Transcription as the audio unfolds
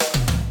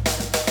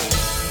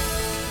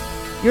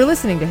You're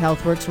listening to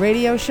Healthworx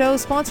radio show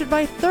sponsored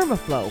by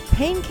Thermoflow,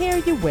 pain care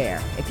you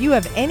wear. If you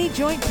have any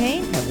joint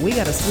pain, have we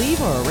got a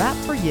sleeve or a wrap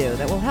for you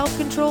that will help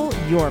control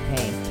your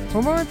pain.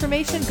 For more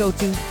information, go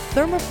to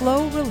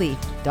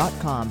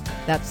thermoflowrelief.com.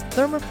 That's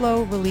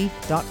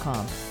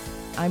thermoflowrelief.com.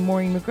 I'm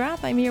Maureen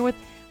McGrath. I'm here with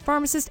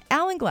pharmacist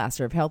Alan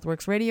Glasser of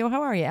Healthworx Radio.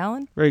 How are you,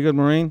 Alan? Very good,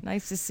 Maureen.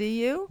 Nice to see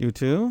you. You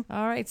too.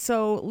 All right,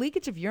 so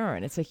leakage of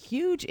urine. It's a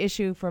huge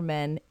issue for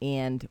men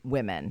and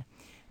women.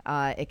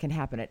 It can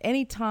happen at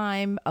any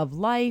time of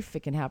life.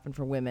 It can happen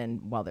for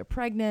women while they're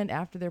pregnant,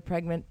 after they're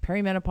pregnant,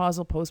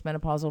 perimenopausal,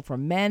 postmenopausal. For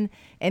men,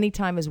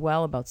 anytime as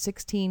well. About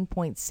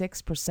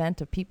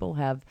 16.6% of people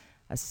have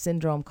a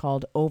syndrome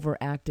called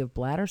overactive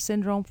bladder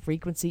syndrome,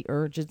 frequency,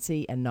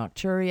 urgency, and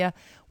nocturia.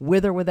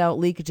 With or without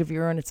leakage of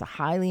urine, it's a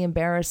highly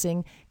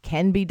embarrassing,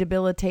 can be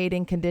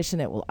debilitating condition.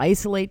 It will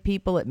isolate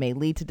people. It may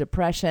lead to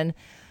depression.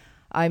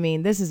 I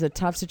mean, this is a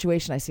tough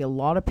situation. I see a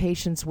lot of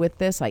patients with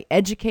this. I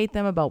educate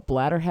them about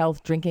bladder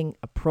health, drinking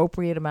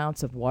appropriate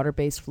amounts of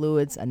water-based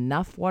fluids,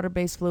 enough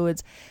water-based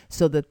fluids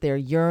so that their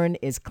urine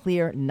is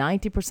clear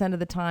 90% of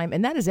the time.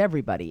 And that is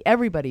everybody.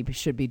 Everybody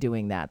should be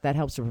doing that. That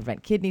helps to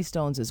prevent kidney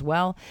stones as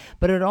well.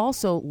 But it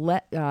also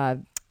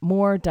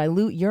more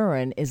dilute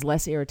urine is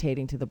less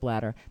irritating to the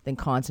bladder than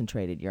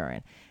concentrated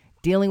urine.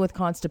 Dealing with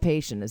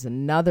constipation is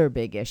another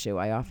big issue.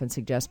 I often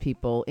suggest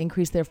people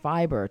increase their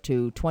fiber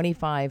to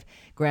 25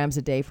 grams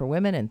a day for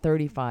women and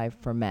 35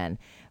 for men.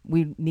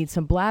 We need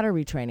some bladder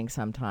retraining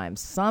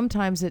sometimes.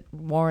 Sometimes it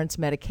warrants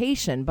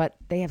medication, but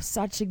they have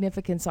such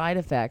significant side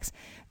effects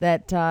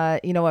that,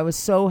 I was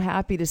so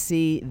happy to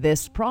see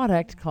this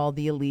product called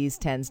the Elise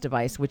TENS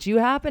device, which you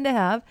happen to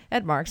have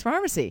at Mark's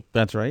Pharmacy.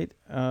 That's right.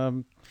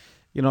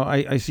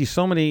 I see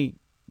so many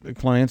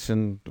clients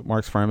in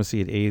Mark's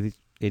Pharmacy at 80th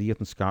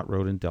and Scott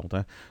Road in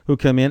Delta, who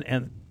come in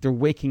and they're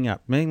waking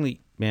up,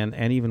 mainly men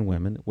and even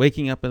women,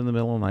 waking up in the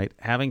middle of the night,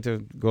 having to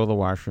go to the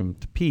washroom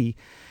to pee,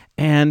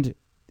 and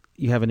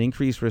you have an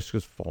increased risk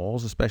of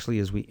falls, especially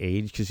as we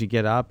age, because you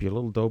get up, you're a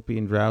little dopey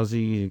and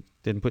drowsy, you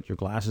didn't put your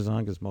glasses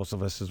on, because most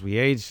of us as we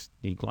age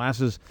need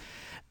glasses,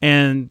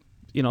 and,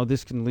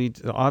 this can lead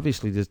to,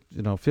 obviously,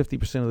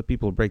 50% of the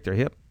people who break their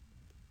hip,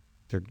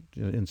 they're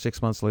in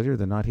 6 months later,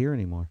 they're not here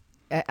anymore.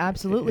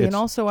 Absolutely. And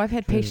also I've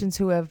had patients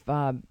who have,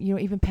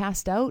 even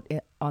passed out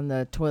on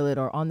the toilet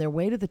or on their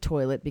way to the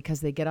toilet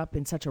because they get up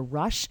in such a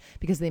rush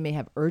because they may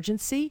have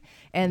urgency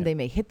and they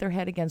may hit their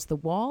head against the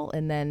wall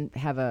and then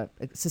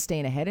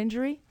sustain a head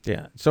injury.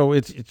 Yeah. So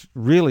it's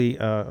really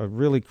a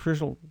really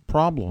crucial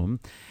problem.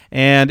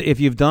 And if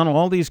you've done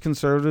all these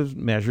conservative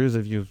measures,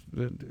 if you've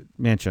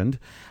mentioned,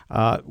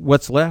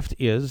 what's left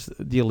is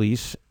the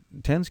Elise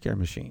TENS Care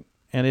machine.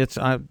 And it's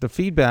the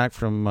feedback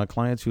from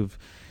clients who've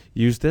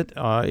used it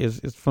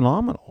is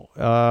phenomenal.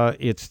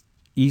 It's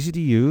easy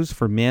to use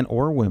for men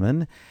or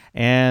women,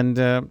 and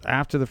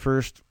after the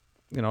first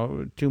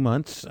 2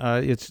 months,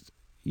 you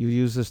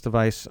use this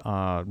device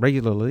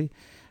regularly.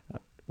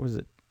 What is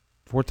it?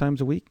 4 times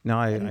a week?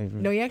 No,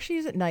 you actually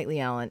use it nightly,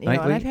 Alan. Nightly?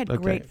 And I've had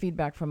great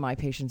feedback from my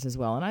patients as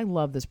well, and I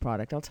love this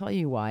product. I'll tell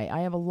you why.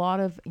 I have a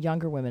lot of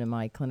younger women in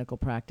my clinical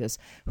practice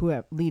who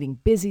are leading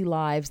busy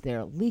lives.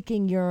 They're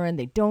leaking urine.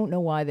 They don't know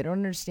why. They don't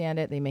understand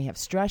it. They may have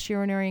stress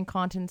urinary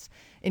incontinence,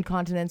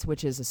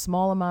 which is a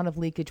small amount of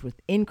leakage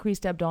with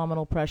increased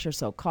abdominal pressure,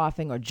 so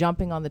coughing or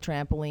jumping on the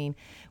trampoline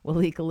will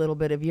leak a little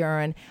bit of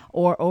urine,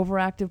 or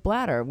overactive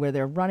bladder, where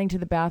they're running to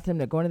the bathroom,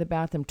 they're going to the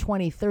bathroom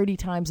 20, 30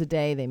 times a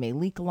day. They may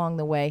leak along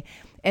the way.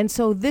 And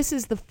so this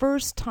is the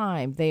first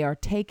time they are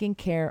taking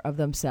care of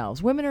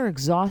themselves. Women are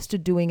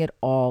exhausted doing it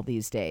all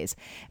these days.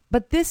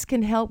 But this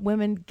can help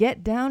women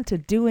get down to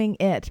doing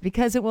it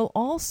because it will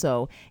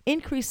also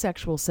increase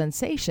sexual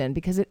sensation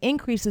because it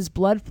increases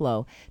blood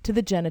flow to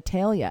the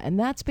genitalia. And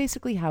that's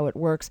basically how it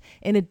works,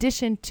 in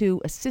addition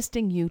to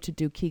assisting you to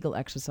do Kegel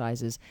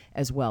exercises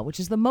as well, which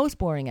is the most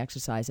boring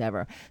exercise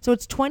ever. So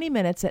it's 20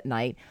 minutes at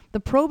night. The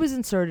probe is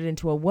inserted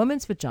into a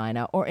woman's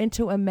vagina or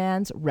into a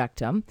man's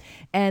rectum,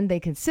 and they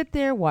can sit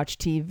there, watch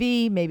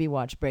TV, maybe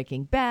watch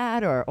Breaking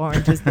Bad or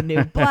Orange is the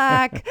New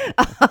Black.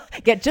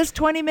 Get just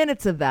 20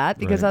 minutes of that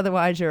because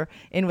otherwise you're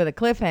in with a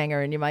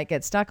cliffhanger and you might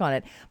get stuck on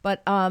it.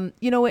 But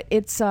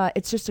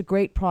it's just a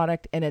great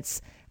product, and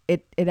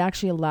it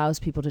actually allows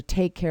people to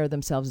take care of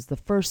themselves. It's the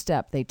first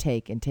step they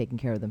take in taking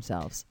care of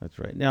themselves. That's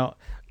right. Now,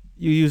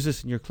 you use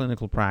this in your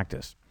clinical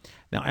practice.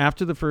 Now,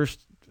 after the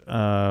first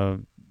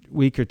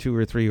week or 2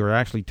 or 3, or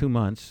actually 2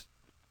 months,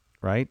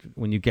 right,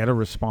 when you get a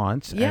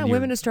response. Yeah,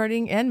 women are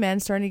starting, and men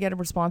starting to get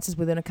responses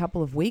within a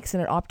couple of weeks,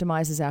 and it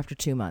optimizes after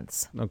 2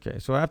 months. Okay,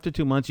 so after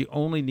 2 months, you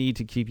only need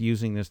to keep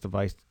using this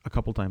device a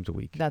couple times a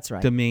week. That's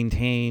right. To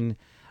maintain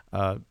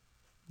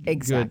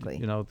exactly.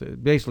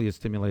 Good, basically it's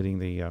stimulating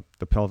the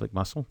pelvic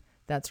muscle.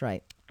 That's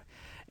right.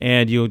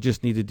 And you'll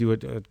just need to do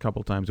it a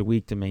couple times a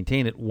week to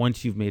maintain it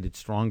once you've made it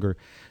stronger,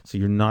 so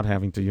you're not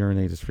having to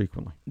urinate as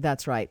frequently.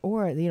 That's right.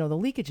 Or, the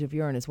leakage of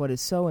urine is what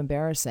is so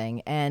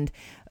embarrassing. And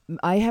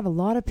I have a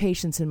lot of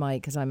patients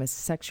because I'm a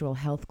sexual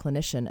health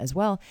clinician as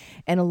well,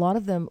 and a lot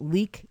of them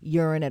leak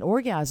urine at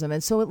orgasm,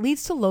 and so it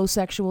leads to low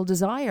sexual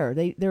desire.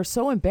 They're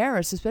so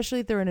embarrassed, especially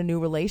if they're in a new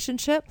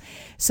relationship.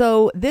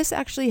 So this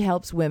actually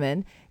helps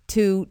women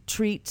to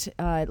treat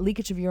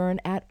leakage of urine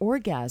at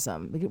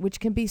orgasm, which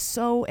can be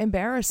so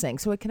embarrassing.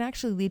 So it can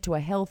actually lead to a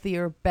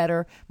healthier,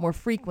 better, more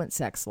frequent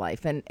sex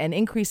life and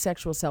increase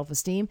sexual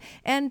self-esteem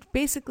and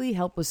basically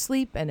help with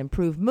sleep and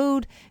improve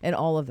mood and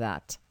all of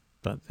that.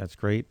 That's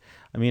great.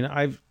 I mean,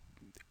 I've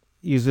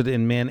used it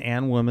in men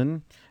and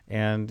women.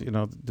 And,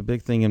 the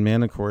big thing in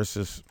men, of course,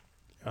 is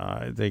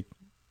they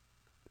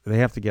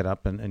have to get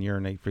up and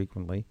urinate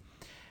frequently.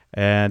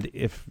 And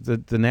if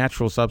the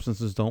natural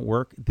substances don't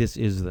work, this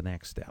is the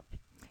next step.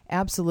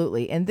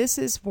 Absolutely. And this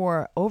is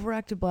for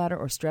overactive bladder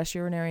or stress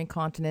urinary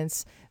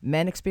incontinence.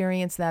 Men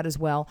experience that as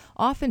well.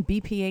 Often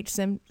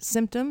BPH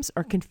symptoms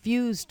are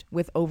confused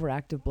with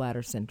overactive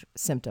bladder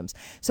symptoms.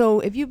 So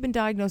if you've been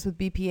diagnosed with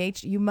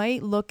BPH, you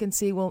might look and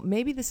see, well,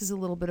 maybe this is a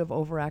little bit of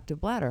overactive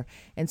bladder.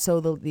 And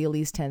so the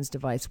Elise TENS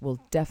device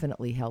will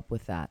definitely help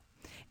with that.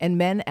 And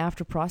men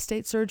after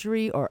prostate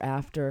surgery or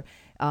after,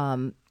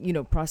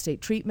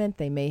 prostate treatment,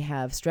 they may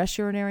have stress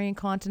urinary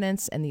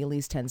incontinence, and the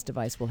Elise TENS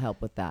device will help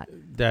with that.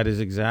 That is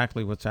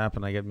exactly what's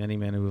happened. I get many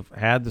men who have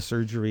had the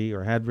surgery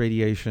or had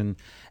radiation,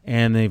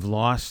 and they've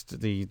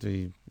lost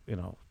the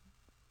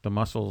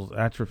muscle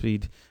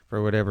atrophied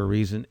for whatever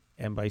reason,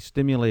 and by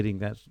stimulating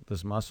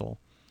this muscle,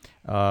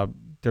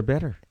 they're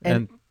better.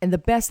 And the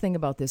best thing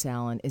about this,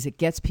 Alan, is it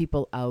gets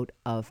people out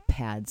of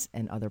pads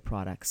and other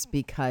products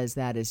because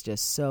that is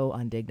just so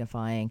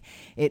undignifying.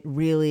 It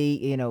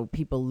really,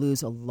 people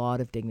lose a lot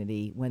of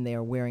dignity when they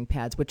are wearing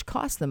pads, which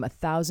cost them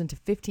 $1,000 to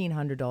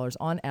 $1,500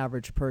 on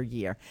average per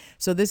year.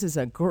 So this is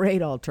a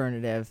great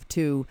alternative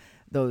to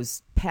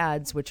those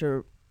pads,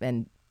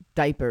 and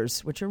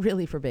diapers, which are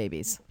really for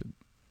babies.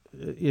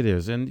 It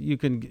is, and you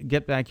can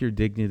get back your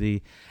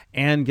dignity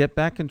and get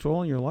back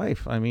control in your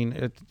life. I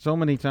mean, so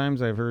many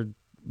times I've heard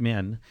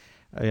men,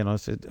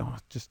 said,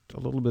 just a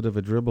little bit of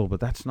a dribble, but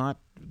that's not,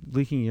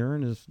 leaking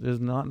urine is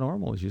not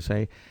normal, as you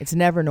say. It's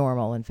never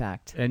normal, in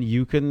fact. And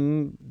you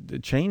can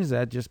change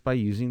that just by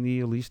using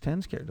the Elise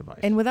TENS Care device.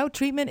 And without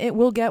treatment, it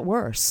will get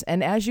worse.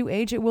 And as you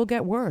age, it will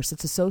get worse.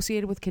 It's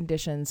associated with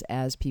conditions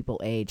as people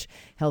age,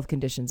 health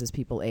conditions as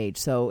people age.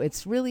 So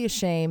it's really a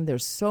shame.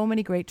 There's so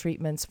many great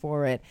treatments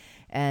for it.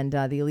 And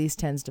the Elise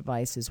TENS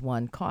device is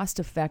one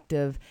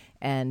cost-effective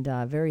and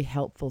very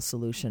helpful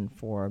solution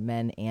for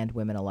men and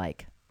women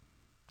alike.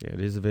 Yeah,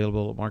 it is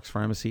available at Mark's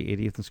Pharmacy,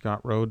 80th and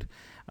Scott Road.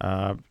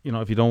 If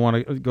you don't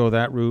want to go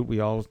that route, we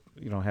all,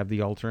 have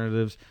the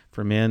alternatives.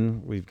 For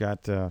men, we've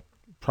got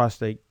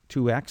Prostate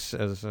 2X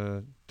as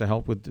to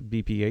help with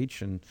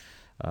BPH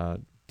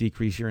and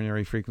decrease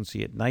urinary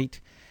frequency at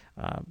night.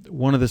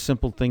 One of the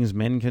simple things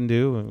men can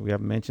do, and we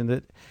haven't mentioned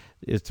it,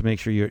 is to make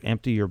sure you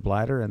empty your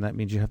bladder, and that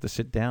means you have to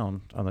sit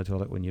down on the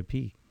toilet when you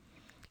pee.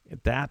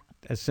 That,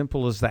 as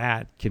simple as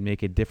that, can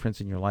make a difference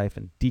in your life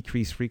and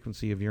decrease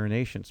frequency of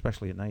urination,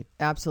 especially at night.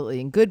 Absolutely.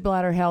 And good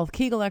bladder health,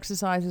 Kegel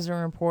exercises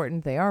are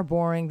important. They are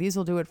boring. These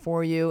will do it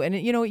for you. And,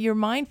 you're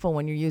mindful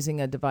when you're using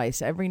a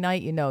device. Every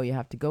night, you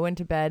have to go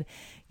into bed,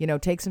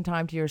 take some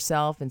time to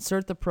yourself,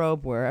 insert the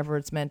probe wherever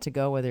it's meant to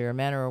go, whether you're a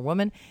man or a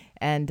woman,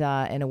 and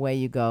away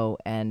you go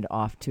and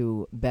off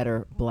to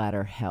better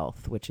bladder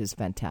health, which is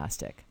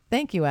fantastic.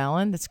 Thank you,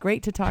 Alan. It's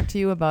great to talk to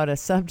you about a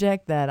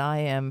subject that I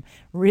am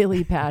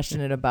really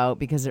passionate about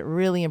because it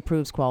really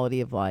improves quality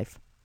of life.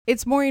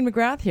 It's Maureen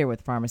McGrath here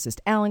with pharmacist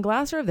Alan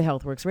Glasser of the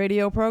Healthworx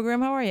radio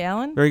program. How are you,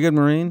 Alan? Very good,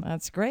 Maureen.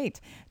 That's great.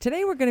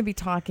 Today we're going to be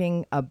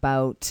talking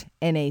about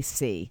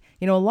NAC.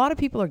 A lot of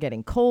people are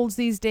getting colds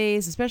these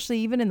days, especially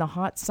even in the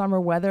hot summer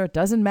weather. It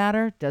doesn't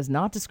matter, does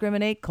not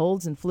discriminate,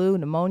 colds and flu,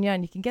 pneumonia,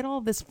 and you can get all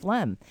of this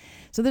phlegm.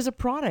 So there's a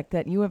product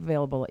that you have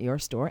available at your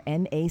store,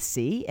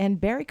 NAC,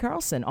 and Barry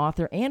Carlson,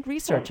 author and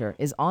researcher,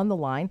 is on the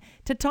line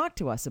to talk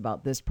to us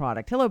about this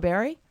product. Hello,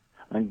 Barry.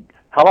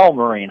 Hello,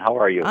 Maureen. How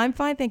are you? I'm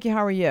fine, thank you.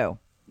 How are you?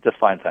 Just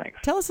fine, thanks.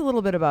 Tell us a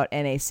little bit about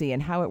NAC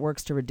and how it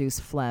works to reduce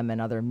phlegm and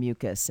other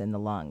mucus in the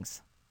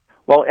lungs.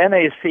 Well,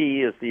 NAC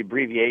is the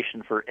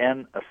abbreviation for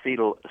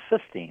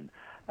N-acetylcysteine,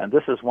 and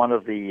this is one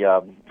of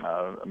the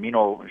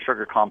amino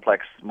sugar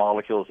complex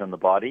molecules in the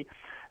body.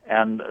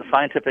 And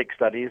scientific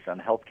studies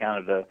and Health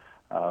Canada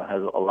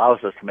allows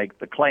us to make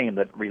the claim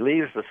that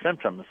relieves the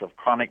symptoms of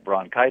chronic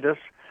bronchitis,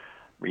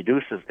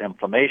 reduces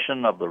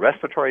inflammation of the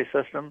respiratory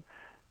system,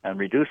 and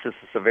reduces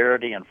the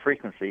severity and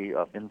frequency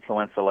of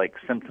influenza-like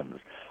symptoms.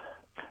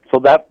 So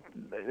that,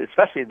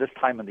 especially this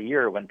time of the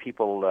year when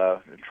people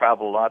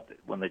travel a lot,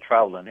 when they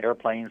travel in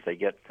airplanes, they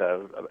get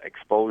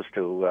exposed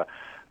to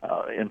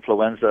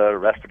influenza,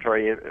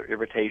 respiratory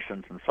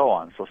irritations, and so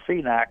on. So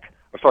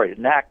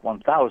NAC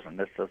 1000,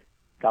 that's a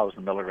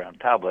 1,000-milligram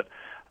tablet,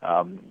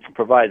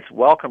 provides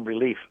welcome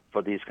relief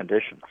for these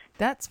conditions.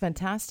 That's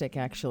fantastic,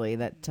 actually,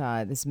 that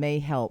this may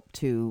help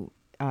to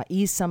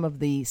ease some of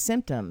the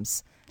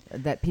symptoms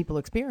that people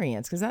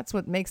experience, because that's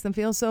what makes them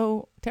feel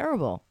so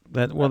terrible.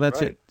 That's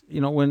right. it.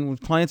 when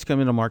clients come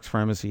into Mark's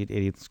Pharmacy at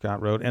 80th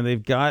Scott Road and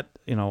they've got,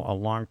 a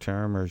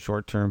long-term or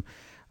short-term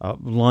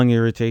lung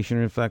irritation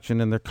or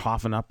infection and they're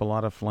coughing up a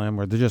lot of phlegm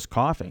or they're just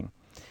coughing,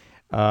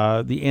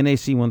 the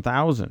NAC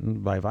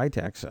 1000 by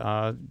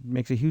Vitex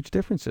makes a huge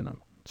difference in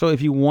them. So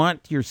if you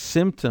want your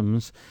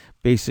symptoms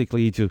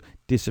basically to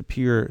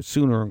disappear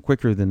sooner and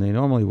quicker than they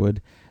normally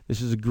would,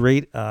 this is a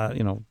great,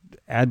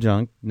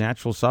 adjunct,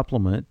 natural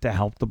supplement to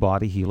help the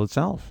body heal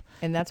itself.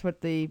 And that's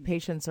what the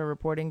patients are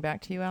reporting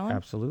back to you, Alan?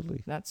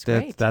 Absolutely. That's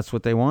great. That's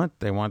what they want.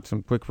 They want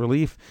some quick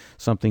relief,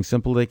 something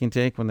simple they can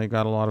take when they've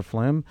got a lot of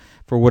phlegm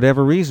for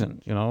whatever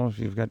reason. If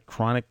you've got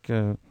chronic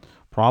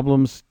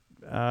problems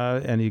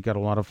and you've got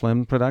a lot of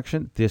phlegm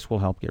production, this will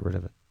help get rid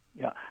of it.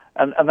 Yeah.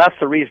 And that's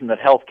the reason that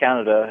Health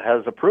Canada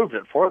has approved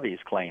it for these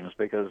claims,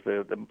 because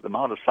the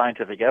amount of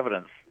scientific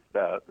evidence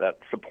that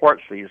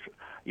supports these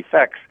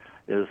effects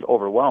is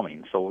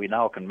overwhelming. So we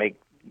now can make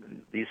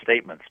these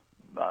statements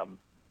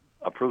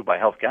approved by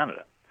Health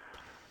Canada.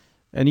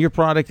 And your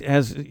product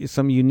has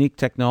some unique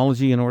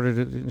technology in order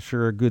to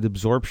ensure a good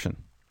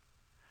absorption.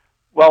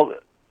 Well,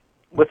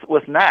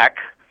 with NAC,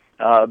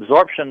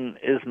 absorption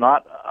is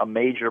not a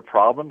major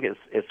problem.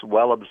 It's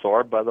well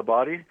absorbed by the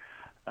body.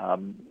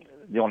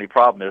 The only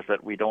problem is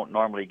that we don't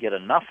normally get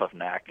enough of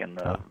NAC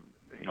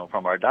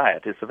from our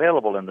diet. It's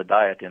available in the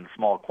diet in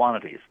small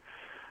quantities.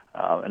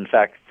 In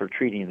fact, for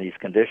treating these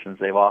conditions,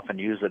 they've often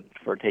used it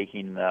for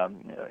taking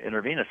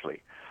intravenously.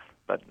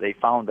 But they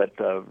found that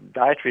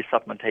dietary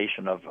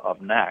supplementation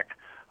of NAC,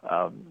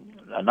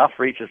 enough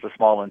reaches the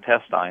small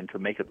intestine to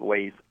make its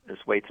way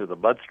through the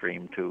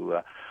bloodstream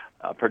to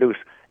produce.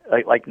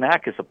 Like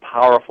NAC is a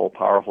powerful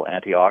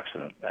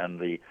antioxidant, and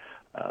the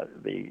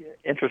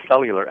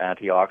intracellular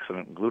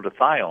antioxidant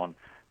glutathione,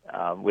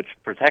 which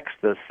protects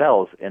the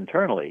cells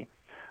internally,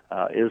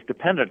 is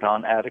dependent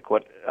on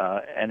adequate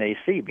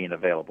NAC being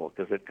available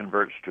because it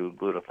converts to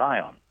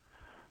glutathione.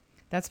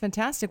 That's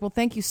fantastic. Well,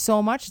 thank you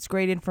so much. It's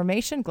great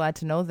information. Glad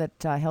to know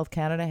that Health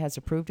Canada has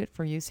approved it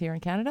for use here in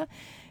Canada.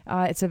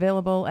 It's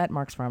available at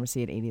Mark's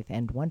Pharmacy at 80th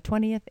and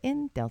 120th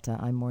in Delta.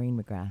 I'm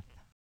Maureen McGrath.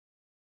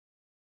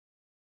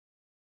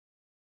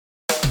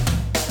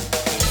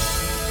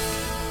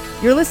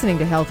 You're listening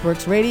to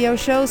Healthworx radio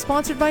show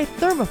sponsored by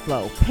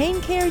Thermoflow,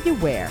 pain care you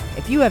wear.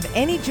 If you have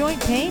any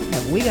joint pain,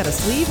 have we got a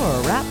sleeve or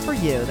a wrap for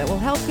you that will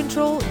help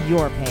control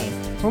your pain.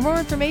 For more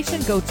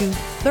information, go to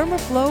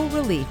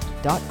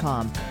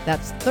thermoflowrelief.com.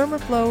 That's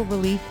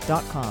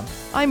thermoflowrelief.com.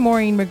 I'm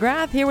Maureen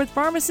McGrath here with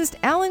pharmacist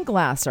Alan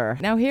Glasser.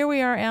 Now here we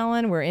are,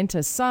 Alan. We're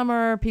into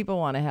summer. People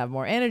want to have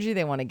more energy.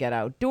 They want to get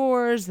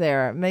outdoors.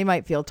 They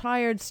might feel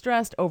tired,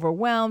 stressed,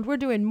 overwhelmed. We're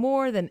doing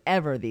more than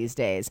ever these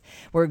days.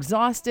 We're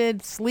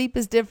exhausted. Sleep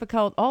is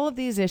difficult. All of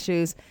these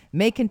issues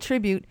may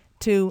contribute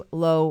to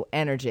low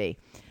energy.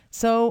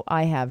 So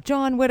I have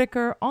John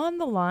Whitaker on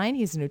the line.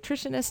 He's a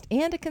nutritionist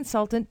and a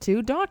consultant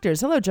to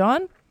doctors. Hello,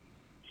 John.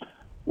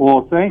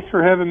 Well, thanks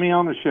for having me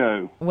on the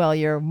show. Well,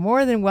 you're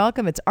more than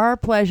welcome. It's our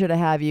pleasure to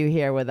have you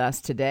here with us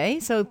today.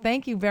 So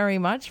thank you very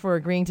much for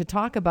agreeing to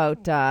talk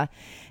about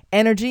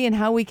energy and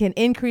how we can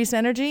increase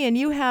energy. And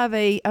you have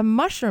a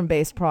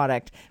mushroom-based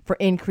product for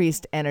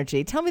increased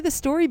energy. Tell me the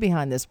story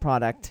behind this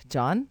product,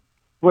 John.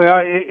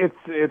 Well,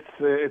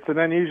 it's an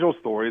unusual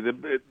story.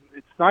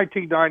 It's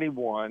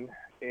 1991.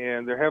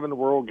 And they're having the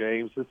World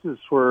Games. This is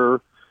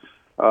where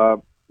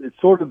it's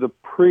sort of the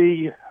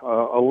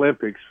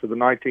pre-Olympics for the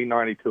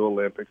 1992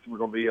 Olympics. We're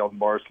going to be held in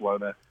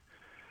Barcelona.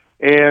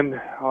 And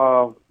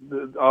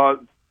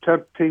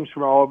teams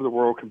from all over the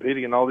world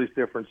competing in all these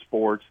different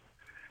sports.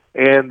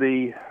 And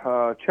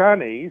the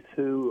Chinese,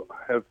 who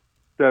have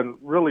done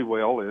really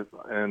well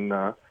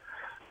in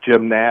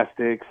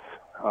gymnastics,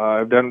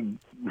 have done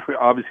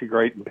obviously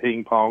great in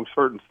ping pong,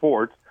 certain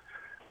sports,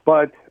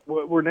 but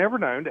we're never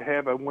known to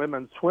have a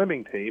women's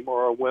swimming team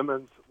or a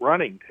women's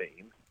running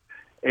team.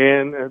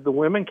 And the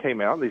women came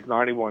out in these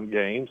 91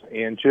 games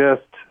and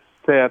just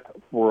set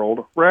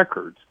world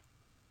records.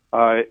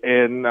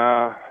 And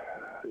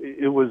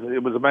it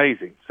was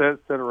amazing. Set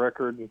a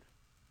record in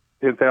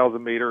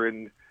 10,000 meter.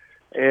 And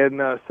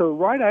so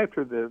right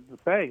after the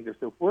thing, they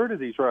said, where do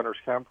these runners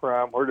come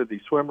from? Where do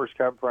these swimmers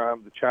come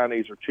from? The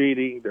Chinese are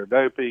cheating. They're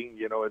doping.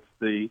 It's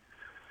the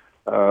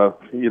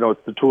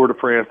Tour de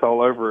France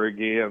all over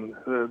again.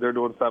 They're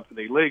doing something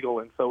illegal.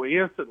 And so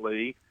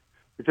instantly,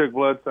 they took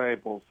blood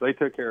samples, they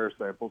took hair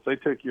samples, they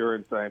took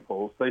urine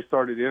samples. They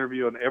started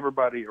interviewing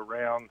everybody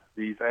around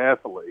these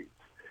athletes.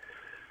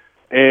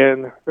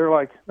 And they're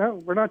like, no,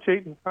 we're not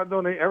cheating. Not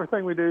doing anything.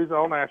 Everything we do is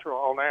all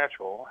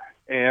natural.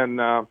 And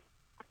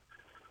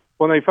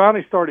when they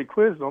finally started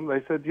quizzing them,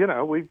 they said,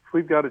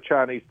 we've got a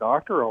Chinese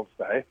doctor on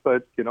staff,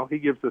 but, he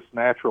gives us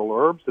natural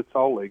herbs. It's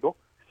all legal.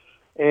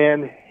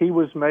 And he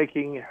was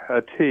making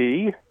a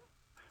tea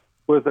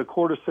with a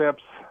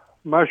cordyceps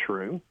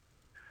mushroom.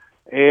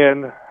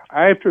 And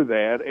after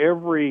that,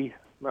 every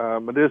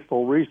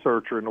medicinal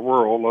researcher in the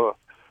world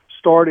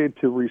started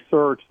to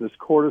research this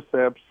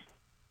cordyceps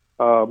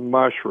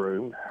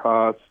mushroom.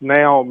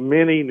 Now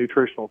many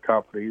nutritional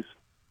companies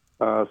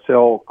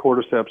sell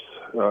cordyceps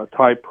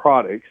type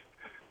products.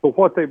 But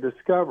what they've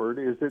discovered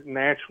is it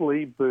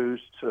naturally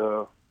boosts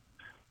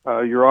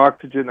your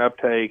oxygen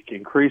uptake,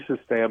 increases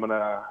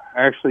stamina,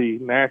 actually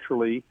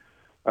naturally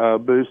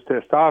boosts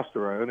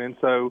testosterone. And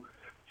so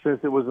since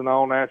it was an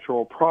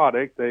all-natural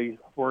product, they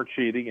weren't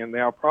cheating, and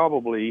now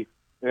probably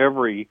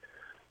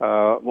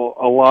a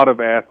lot of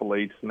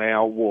athletes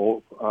now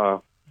will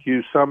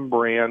use some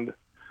brand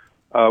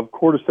of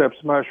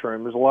cordyceps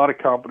mushroom. There's a lot of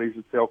companies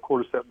that sell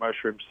cordyceps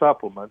mushroom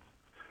supplements.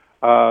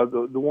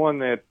 The one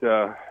that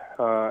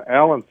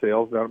Alan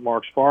sells down at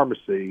Mark's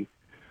Pharmacy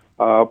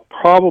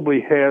probably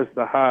has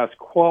the highest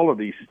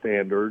quality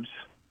standards,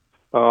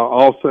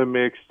 also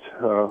mixed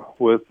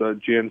with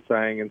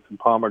ginseng and some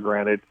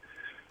pomegranate.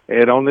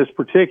 And on this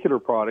particular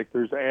product,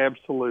 there's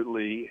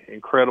absolutely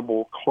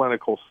incredible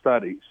clinical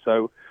studies.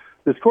 So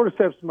this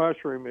cordyceps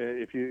mushroom,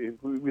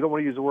 we don't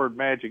want to use the word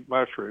magic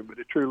mushroom, but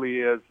it truly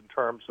is, in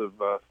terms of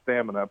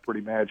stamina, pretty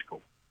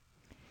magical.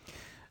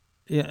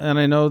 Yeah, and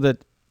I know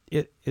that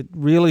it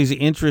really is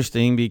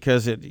interesting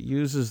because it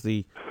uses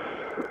the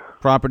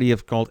property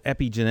called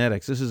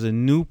epigenetics. This is a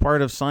new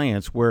part of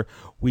science where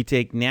we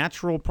take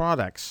natural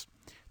products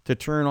to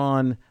turn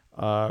on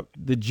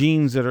the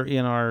genes that are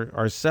in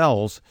our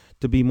cells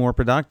to be more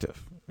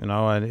productive. You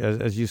know, and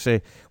as you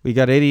say, we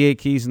got 88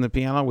 keys in the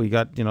piano. We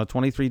got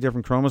 23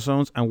 different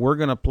chromosomes, and we're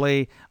going to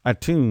play a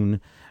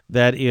tune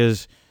that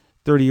is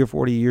 30 or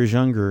 40 years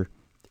younger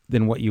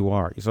than what you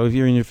are. So if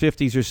you're in your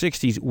 50s or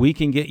 60s, we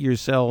can get your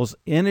cells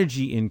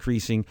energy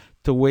increasing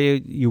to where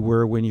you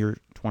were when you're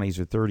 20s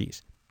or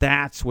 30s.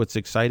 That's what's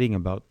exciting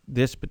about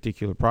this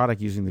particular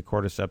product, using the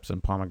cordyceps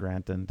and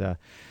pomegranate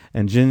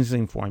and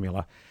ginseng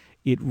formula.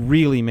 It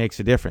really makes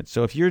a difference.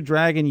 So if you're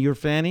dragging your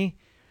fanny,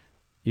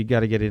 you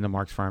got to get into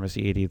Mark's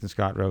Pharmacy, 80th and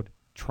Scott Road.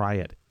 Try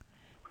it.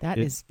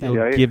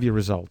 It'll give you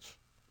results.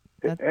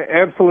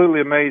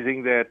 Absolutely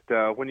amazing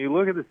that when you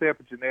look at this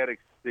epigenetics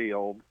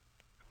field,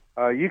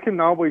 you can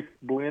always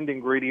blend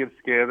ingredients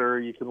together.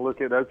 You can look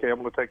at, okay, I'm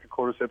going to take a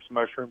cordyceps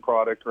mushroom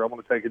product, or I'm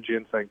going to take a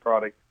ginseng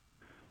product.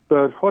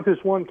 But what this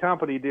one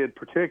company did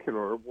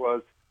particular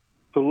was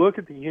to look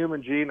at the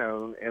human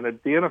genome and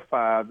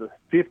identify the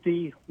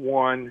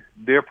 51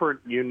 different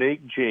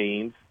unique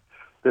genes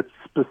that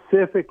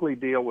specifically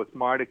deal with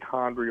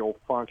mitochondrial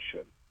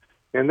function.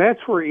 And that's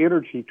where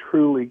energy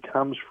truly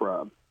comes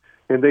from.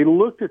 And they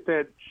looked at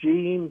that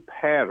gene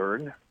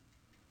pattern,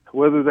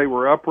 whether they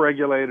were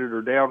upregulated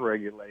or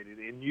downregulated,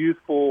 in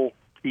youthful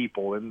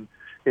people, in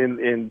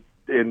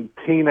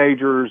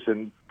teenagers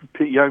and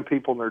young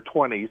people in their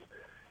 20s,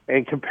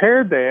 and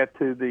compared that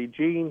to the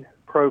gene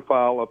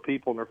profile of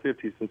people in their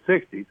 50s and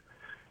 60s.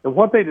 And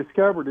what they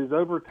discovered is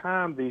over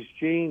time, these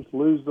genes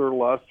lose their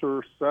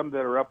luster. Some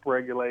that are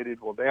upregulated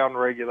will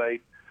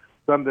downregulate.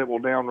 Some that will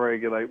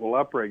downregulate will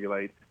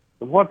upregulate.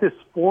 And what this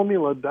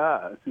formula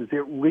does is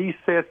it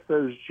resets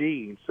those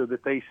genes so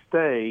that they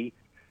stay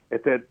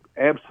at that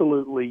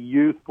absolutely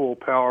youthful,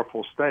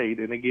 powerful state.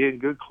 And again,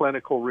 good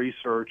clinical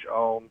research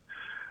on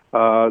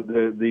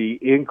the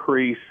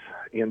increase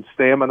in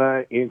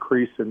stamina,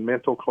 increase in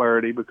mental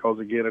clarity, because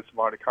again, it's a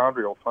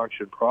mitochondrial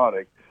function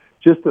product.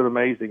 Just an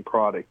amazing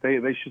product.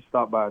 They should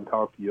stop by and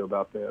talk to you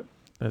about that.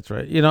 That's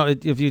right. You know,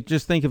 if you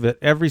just think of it,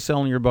 every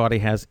cell in your body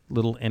has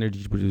little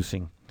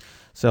energy-producing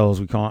cells.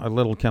 We call it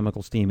little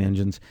chemical steam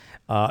engines.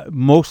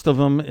 Most of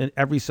them, in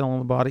every cell in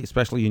the body,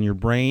 especially in your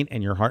brain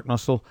and your heart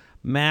muscle,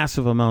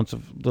 massive amounts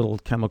of little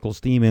chemical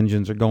steam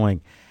engines are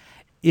going.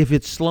 If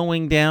it's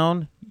slowing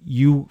down,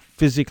 you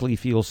physically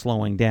feel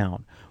slowing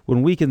down.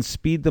 When we can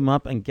speed them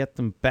up and get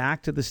them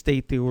back to the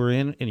state they were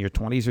in your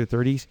 20s or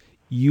 30s,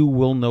 you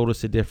will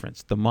notice a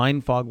difference. The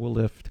mind fog will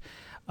lift.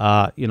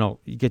 You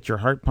get your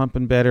heart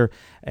pumping better,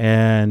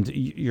 and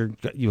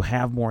you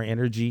have more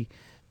energy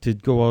to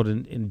go out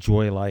and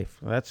enjoy life.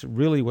 That's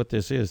really what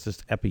this is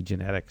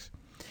epigenetics.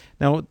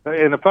 Now,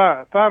 and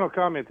the final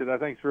comment that I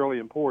think is really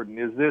important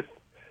is this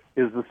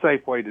is the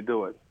safe way to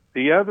do it.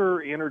 The other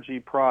energy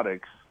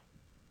products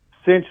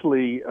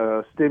essentially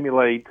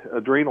stimulate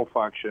adrenal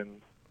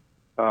function,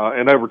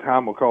 and over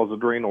time will cause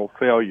adrenal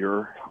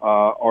failure,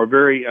 are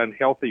very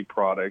unhealthy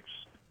products.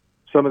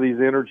 Some of these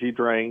energy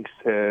drinks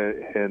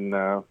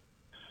have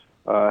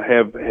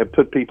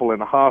put people in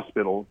the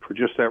hospital for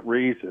just that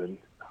reason.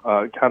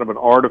 Kind of an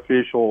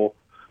artificial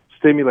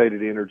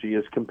stimulated energy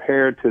as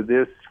compared to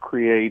this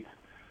creates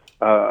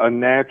a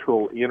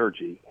natural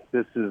energy.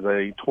 This is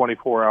a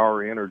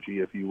 24-hour energy,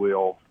 if you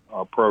will,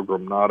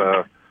 program, not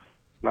a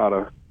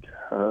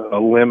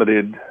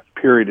limited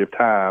period of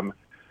time.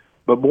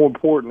 But more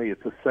importantly,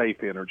 it's a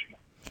safe energy.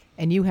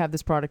 And you have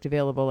this product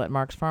available at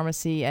Mark's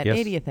Pharmacy at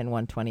 80th and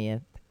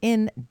 120th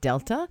in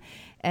Delta.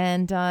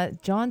 And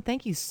John,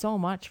 thank you so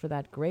much for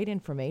that great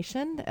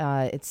information.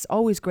 It's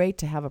always great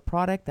to have a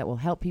product that will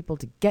help people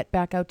to get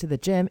back out to the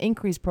gym,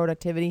 increase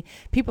productivity.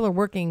 People are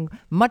working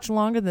much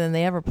longer than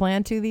they ever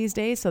planned to these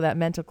days, so that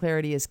mental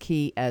clarity is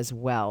key as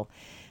well.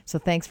 So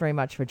thanks very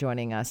much for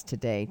joining us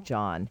today,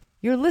 John.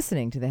 You're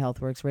listening to the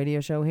Healthworx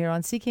radio show here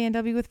on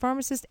CKNW with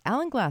pharmacist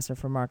Alan Glasser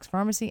from Mark's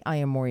Pharmacy. I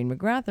am Maureen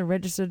McGrath, a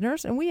registered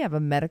nurse, and we have a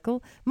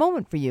medical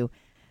moment for you.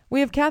 We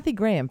have Kathy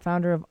Graham,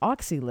 founder of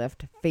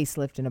OxyLift,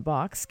 Facelift in a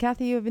Box.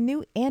 Kathy, you have a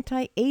new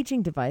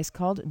anti-aging device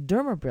called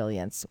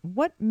Dermabrilliance.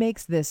 What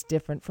makes this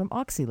different from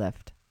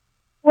OxyLift?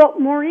 Well,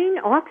 Maureen,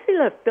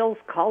 OxyLift builds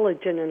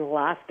collagen and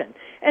elastin,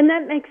 and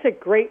that makes it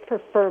great for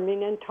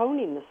firming and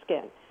toning the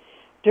skin.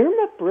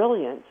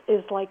 Dermabrilliance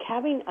is like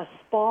having a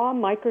spa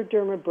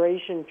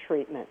microdermabrasion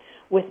treatment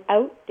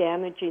without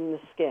damaging the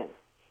skin.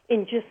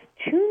 In just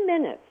 2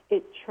 minutes,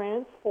 it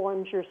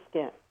transforms your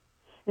skin.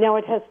 Now,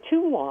 it has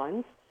 2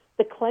 wands.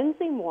 The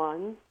cleansing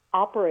wand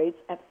operates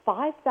at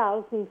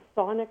 5,000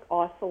 sonic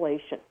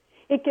oscillation.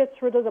 It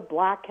gets rid of the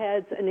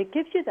blackheads, and it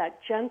gives you that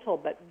gentle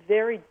but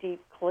very deep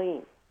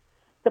clean.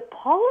 The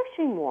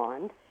polishing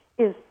wand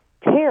is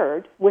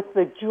paired with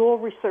the jewel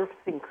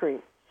resurfacing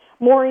cream.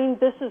 Maureen,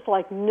 this is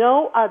like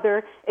no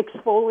other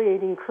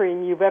exfoliating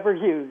cream you've ever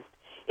used.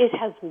 It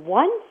has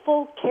 1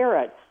 full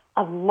carat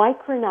of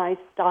micronized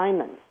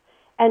diamonds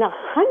and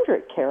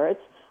 100 carats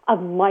of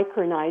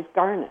micronized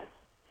garnets.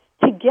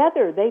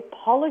 Together, they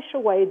polish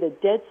away the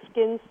dead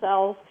skin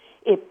cells.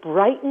 It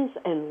brightens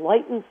and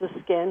lightens the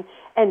skin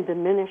and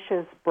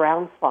diminishes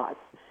brown spots.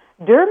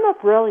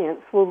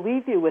 Dermabrilliance will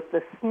leave you with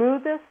the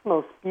smoothest,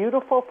 most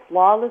beautiful,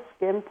 flawless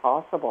skin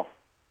possible.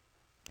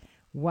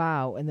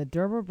 Wow, and the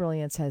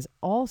Dermabrilliance has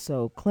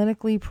also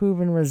clinically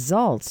proven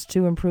results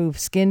to improve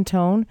skin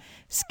tone,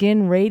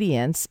 skin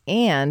radiance,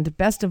 and,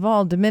 best of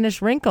all,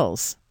 diminish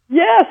wrinkles.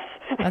 Yes!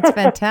 That's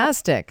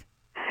fantastic.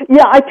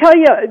 Yeah, I tell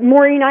you,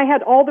 Maureen, I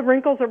had all the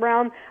wrinkles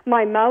around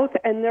my mouth,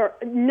 and they're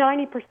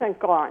 90%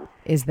 gone.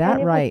 Is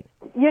that right?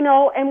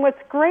 And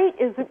what's great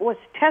is it was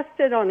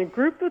tested on a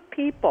group of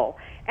people,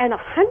 and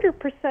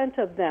 100%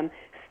 of them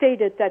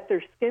stated that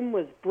their skin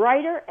was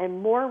brighter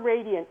and more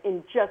radiant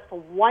in just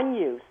 1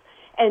 use.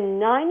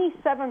 And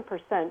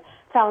 97%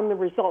 found the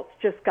results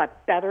just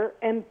got better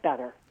and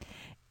better.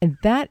 And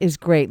that is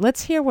great.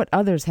 Let's hear what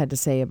others had to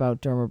say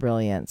about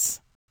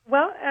Dermabrilliance.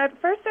 Well, at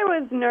first I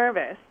was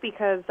nervous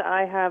because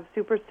I have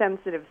super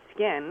sensitive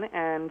skin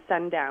and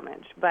sun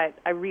damage, but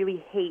I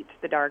really hate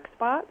the dark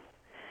spots.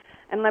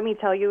 And let me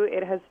tell you,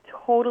 it has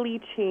totally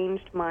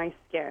changed my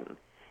skin.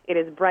 It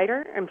is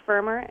brighter and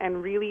firmer,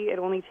 and really it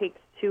only takes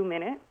 2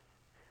 minutes.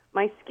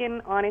 My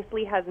skin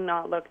honestly has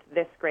not looked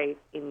this great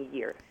in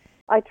years.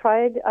 I've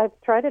tried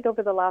it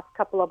over the last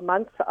couple of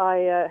months.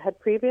 I had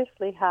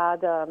previously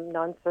had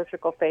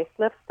non-surgical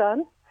facelifts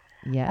done.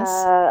 Yes.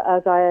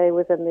 As I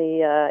was in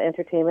the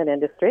entertainment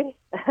industry,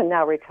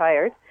 now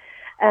retired.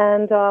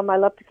 And I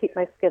love to keep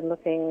my skin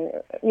looking,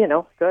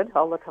 good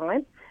all the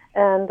time.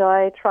 And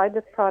I tried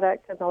this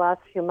product in the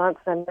last few months,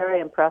 and I'm very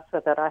impressed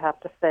with it, I have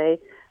to say.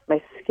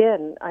 My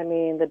skin,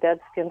 the dead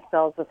skin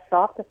cells, the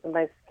softness of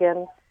my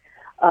skin,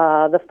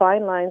 the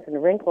fine lines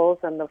and wrinkles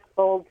and the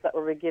folds that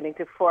were beginning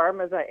to form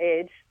as I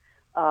age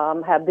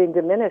have been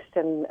diminished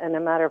in a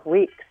matter of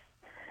weeks.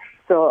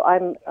 So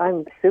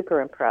I'm super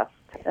impressed.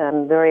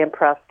 I'm very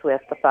impressed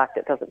with the fact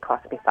it doesn't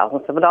cost me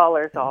thousands of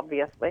dollars,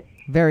 obviously.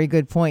 Very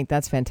good point.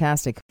 That's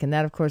fantastic. And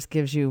that, of course,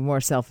 gives you more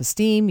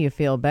self-esteem. You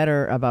feel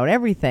better about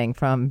everything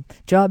from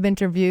job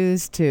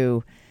interviews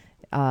to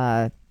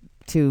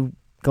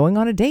going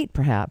on a date,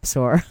 perhaps,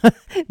 or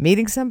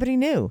meeting somebody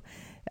new.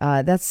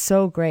 That's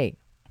so great.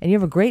 And you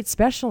have a great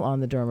special on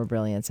the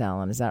Dermabrilliance,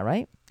 Alan. Is that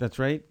right? That's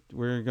right.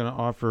 We're going to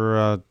offer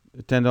a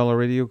 $10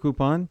 radio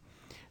coupon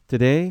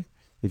today.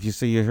 If you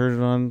say you heard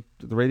it on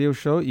the radio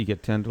show, you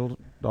get $10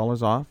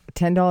 off.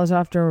 $10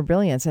 off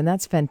Dermabrilliance, and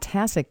that's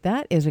fantastic.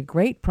 That is a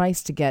great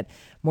price to get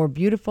more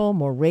beautiful,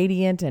 more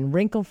radiant, and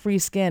wrinkle-free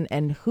skin.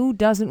 And who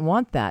doesn't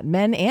want that?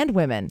 Men and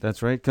women.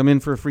 That's right. Come in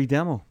for a free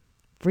demo.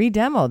 Free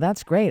demo.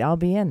 That's great. I'll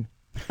be in.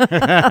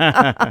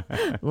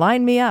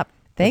 Line me up.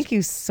 Thank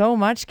you so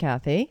much,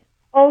 Kathy.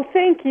 Oh,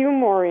 thank you,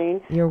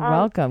 Maureen. You're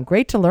welcome.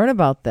 Great to learn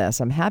about this.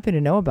 I'm happy to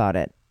know about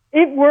it.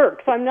 It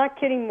works. I'm not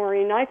kidding,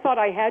 Maureen. I thought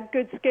I had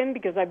good skin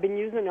because I've been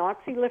using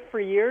OxyLift for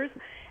years,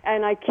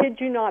 and I kid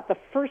you not, the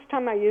first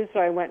time I used it,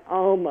 I went,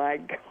 oh, my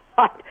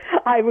God.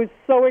 I was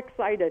so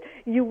excited.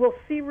 You will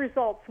see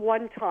results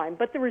one time,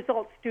 but the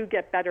results do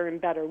get better and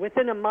better.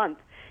 Within a month,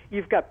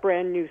 you've got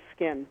brand new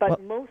skin.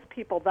 But most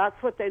people, that's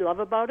what they love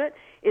about it,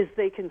 is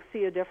they can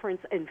see a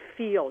difference and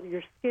feel.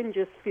 Your skin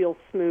just feels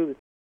smooth.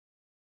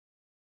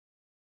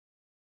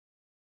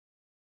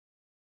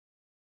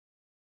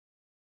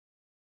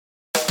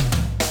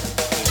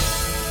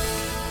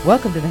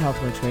 Welcome to the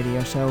Healthworx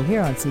radio show here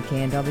on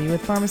CKNW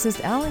with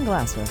pharmacist Alan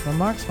Glasser from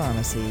Mark's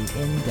Pharmacy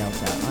in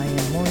Delta. I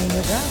am Maureen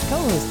McGrath,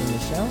 co-hosting the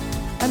show.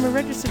 I'm a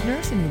registered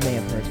nurse, and you may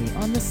have heard me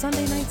on the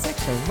Sunday Night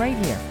Sex Show right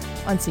here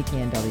on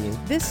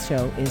CKNW. This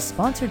show is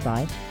sponsored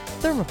by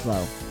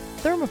Thermoflow.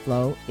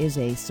 Thermoflow is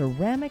a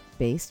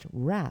ceramic-based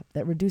wrap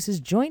that reduces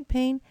joint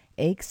pain,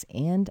 aches,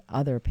 and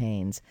other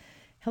pains.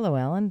 Hello,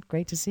 Alan.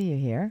 Great to see you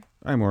here.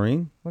 Hi,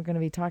 Maureen. We're going to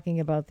be talking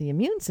about the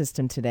immune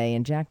system today,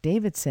 and Jack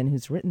Davidson,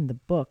 who's written the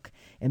book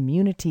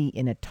Immunity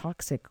in a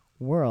Toxic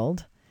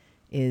World,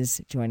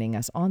 is joining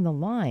us on the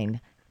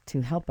line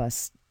to help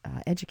us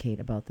educate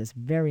about this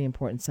very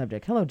important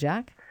subject. Hello,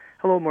 Jack.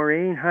 Hello,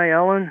 Maureen. Hi,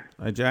 Alan.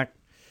 Hi, Jack.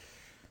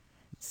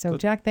 So,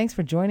 Jack, thanks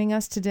for joining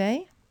us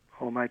today.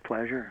 Oh, my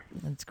pleasure.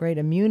 That's great.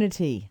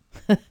 Immunity.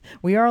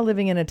 We are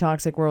living in a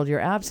toxic world. You're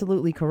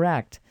absolutely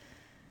correct.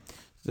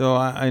 So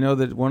I know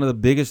that one of the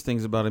biggest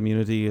things about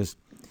immunity is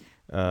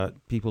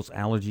people's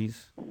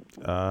allergies.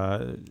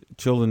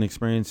 Children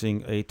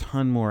experiencing a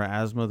ton more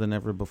asthma than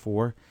ever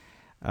before.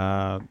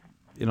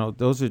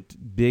 Those are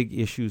big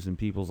issues in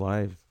people's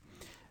lives.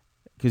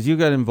 Because you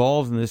got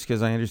involved in this,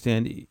 because I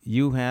understand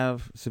you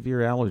have severe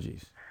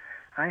allergies.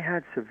 I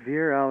had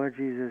severe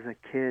allergies as a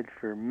kid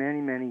for many,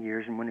 many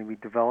years, and when we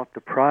developed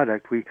the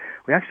product, we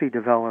actually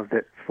developed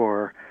it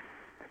for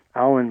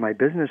Alan, my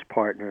business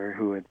partner,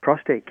 who had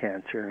prostate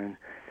cancer, and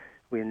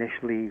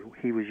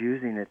he was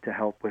using it to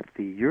help with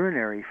the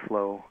urinary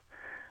flow.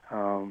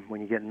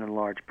 When you get an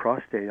enlarged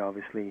prostate,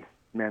 obviously,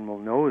 men will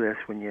know this.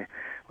 When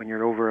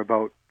you're over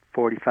about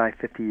 45,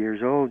 50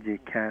 years old, you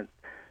can't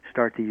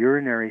start the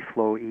urinary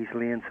flow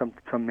easily, and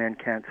some men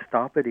can't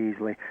stop it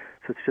easily.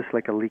 So it's just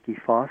like a leaky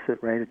faucet,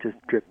 right? It just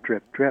drip,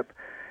 drip, drip,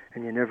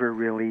 and you never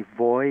really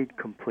void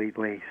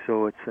completely.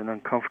 So it's an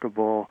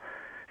uncomfortable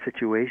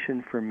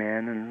situation for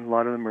men, and a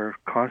lot of them are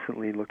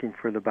constantly looking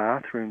for the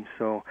bathroom.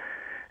 So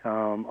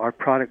our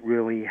product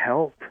really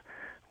helped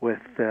with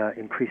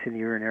increasing the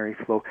urinary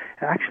flow.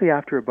 Actually,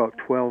 after about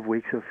 12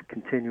 weeks of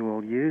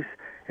continual use,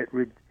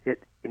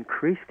 it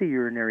increased the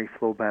urinary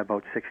flow by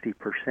about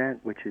 60%,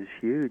 which is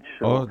huge.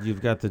 So,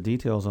 you've got the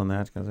details on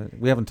that, because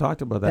we haven't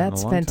talked about that in a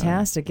long time. That's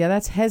fantastic. Yeah,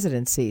 that's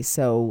hesitancy.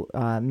 So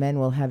men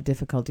will have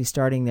difficulty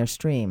starting their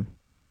stream.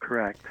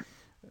 Correct.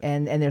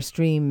 And their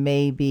stream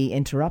may be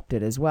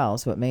interrupted as well,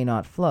 so it may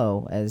not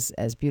flow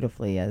as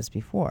beautifully as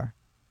before.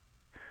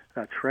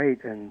 That's right.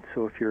 And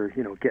so if you're,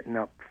 getting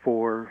up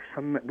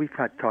we've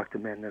had talked to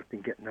men that have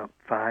been getting up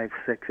 5,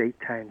 6, 8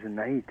 times a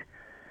night.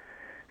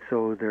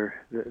 So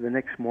the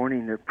next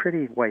morning they're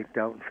pretty wiped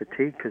out and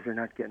fatigued because they're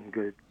not getting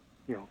good,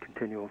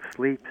 continual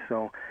sleep.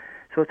 So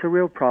it's a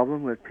real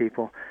problem with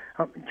people.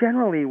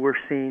 Generally, we're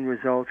seeing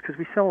results because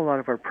we sell a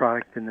lot of our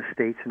product in the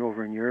States and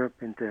over in Europe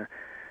into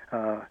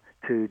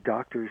to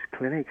doctors'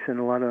 clinics, and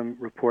a lot of them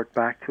report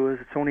back to us.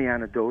 It's only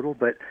anecdotal,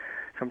 but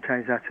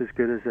sometimes that's as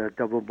good as a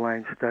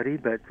double-blind study.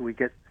 But we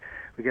get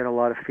a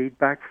lot of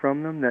feedback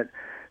from them that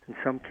in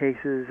some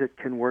cases it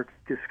can work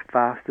as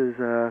fast as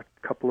a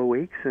couple of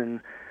weeks,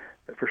 and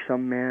for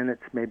some men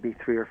it's maybe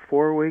 3 or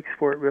 4 weeks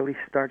before it really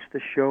starts to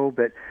show.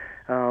 But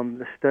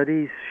the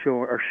studies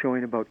are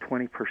showing about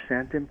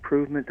 20%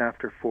 improvement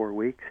after 4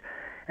 weeks,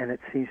 and it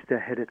seems to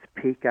hit its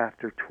peak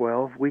after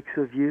 12 weeks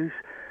of use,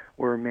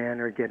 where men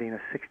are getting a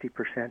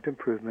 60%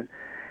 improvement.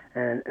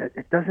 And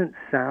it doesn't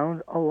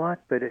sound a lot,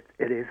 but it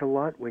is a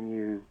lot when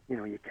you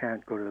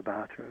can't go to the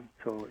bathroom.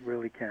 So it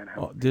really can help.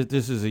 Well,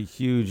 this is a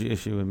huge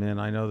issue in men.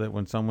 I know that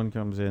when someone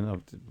comes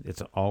in,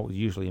 it's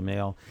usually a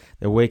male,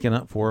 they're waking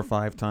up 4 or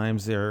 5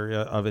 times. They're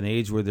of an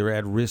age where they're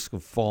at risk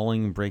of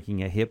falling and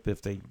breaking a hip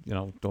if they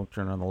don't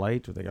turn on the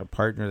light, or they got a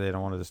partner, they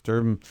don't want to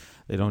disturb them,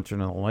 they don't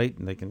turn on the light,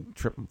 and they can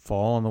trip and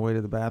fall on the way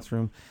to the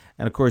bathroom.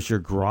 And, of course, you're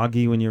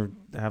groggy when you're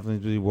having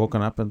to be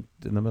woken up in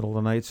the middle of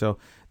the night. So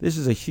this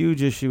is a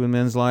huge issue in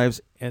men's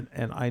lives. And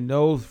I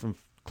know from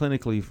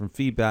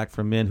feedback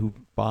from men who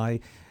buy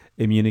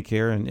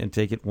Immunicare and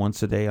take it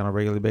once a day on a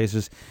regular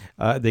basis,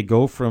 they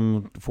go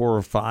from 4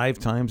 or 5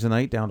 times a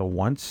night down to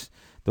once.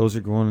 Those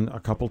are going a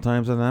couple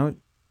times a night.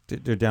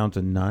 They're down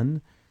to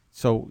none.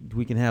 So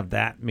we can have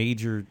that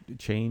major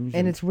change.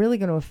 And it's really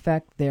going to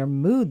affect their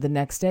mood the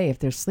next day. If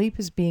their sleep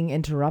is being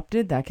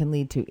interrupted, that can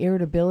lead to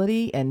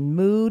irritability and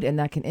mood, and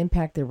that can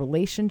impact their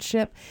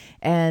relationship.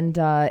 And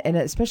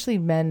especially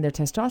men, their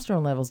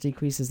testosterone levels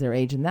decrease as their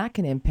age, and that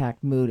can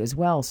impact mood as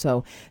well.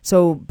 So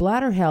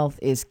bladder health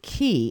is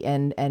key,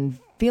 and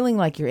feeling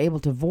like you're able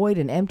to void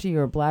and empty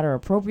your bladder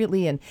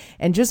appropriately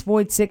and just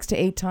void 6 to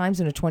 8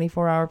 times in a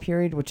 24-hour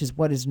period, which is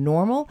what is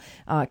normal,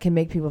 can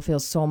make people feel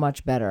so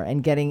much better,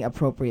 and getting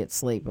appropriate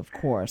sleep, of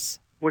course.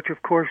 Which,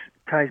 of course,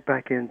 ties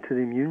back into the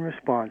immune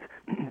response.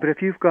 But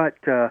if you've got,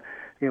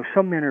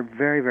 some men are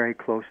very, very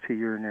close to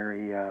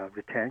urinary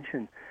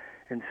retention.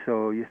 And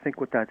so you think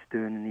what that's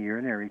doing in the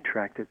urinary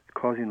tract, it's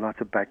causing lots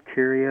of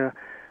bacteria.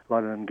 A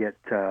lot of them get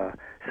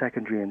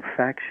secondary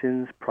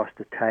infections,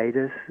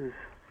 prostatitis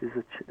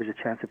there's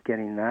a chance of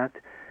getting that,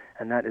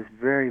 and that is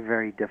very,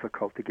 very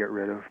difficult to get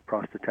rid of,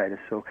 prostatitis.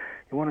 So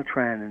you want to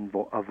try and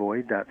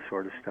avoid that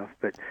sort of stuff.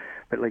 But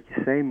like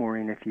you say,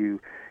 Maureen, if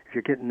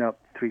you're getting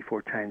up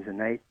 3-4 times a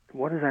night,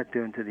 what is that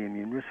doing to the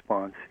immune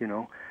response?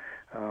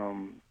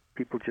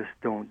 People just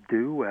don't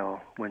do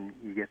well when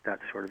you get that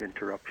sort of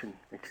interruption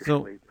into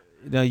your sleep.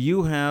 Now,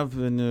 you have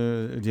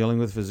been dealing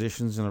with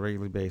physicians on a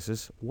regular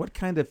basis. What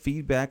kind of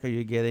feedback are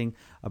you getting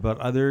about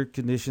other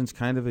conditions,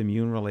 kind of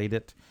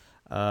immune-related?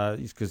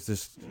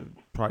 Because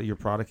your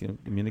product,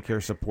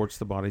 Immunicare, supports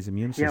the body's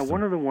immune system. Yeah,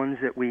 one of the ones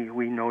that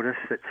we notice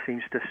that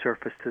seems to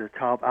surface to the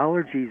top,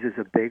 allergies is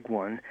a big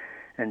one.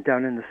 And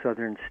down in the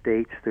southern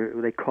states,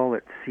 they call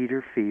it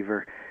cedar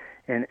fever.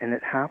 And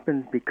it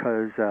happens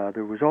because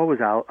there was always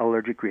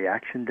allergic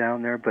reaction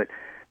down there, but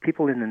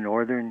people in the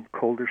northern,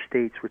 colder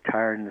states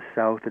retire in the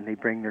south, and they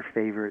bring their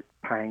favorite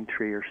pine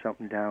tree or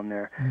something down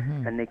there,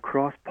 and they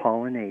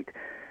cross-pollinate.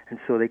 And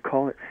so they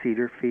call it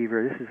cedar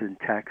fever. This is in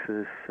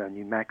Texas,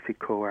 New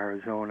Mexico,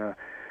 Arizona,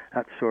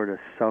 that sort of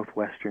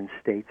southwestern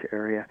states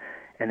area.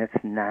 And it's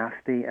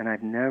nasty. And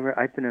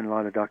I've been in a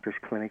lot of doctors'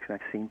 clinics, and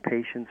I've seen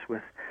patients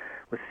with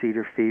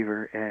cedar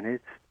fever, and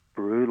it's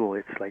brutal.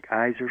 It's like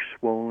eyes are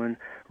swollen,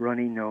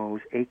 runny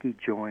nose, achy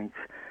joints,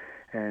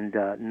 and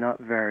not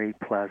very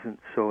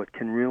pleasant. So it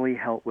can really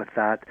help with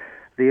that.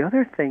 The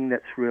other thing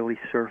that's really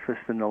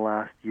surfaced in the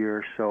last year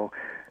or so,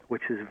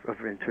 which is of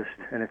interest,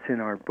 and it's in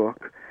our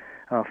book,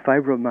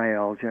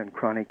 fibromyalgia and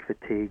chronic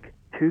fatigue.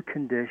 Two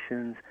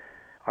conditions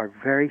are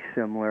very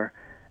similar,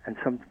 and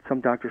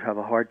some doctors have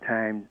a hard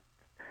time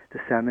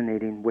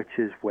disseminating which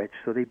is which.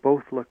 So they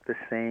both look the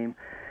same.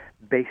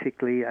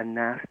 Basically a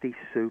nasty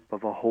soup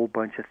of a whole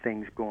bunch of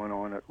things going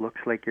on. It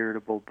looks like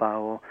irritable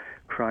bowel,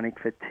 chronic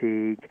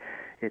fatigue.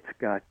 It's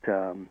got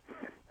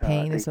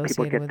pain associated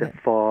people get with the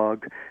it.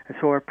 fog. And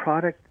so our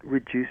product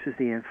reduces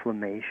the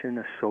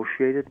inflammation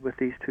associated with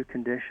these two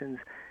conditions,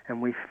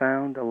 and we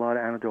found a lot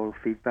of anecdotal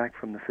feedback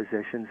from the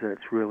physicians that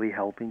it's really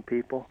helping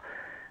people,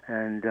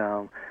 and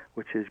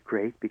which is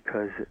great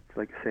because,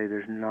 like I say,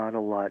 there's not a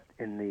lot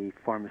in the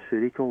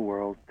pharmaceutical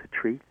world to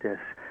treat this,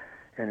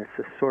 and it's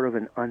a sort of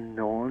an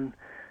unknown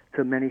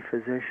to many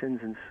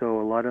physicians, and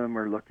so a lot of them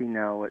are looking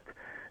now at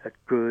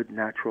good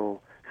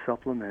natural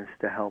supplements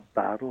to help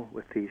battle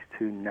with these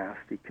two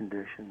nasty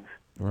conditions.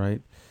 Right.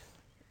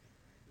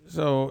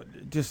 So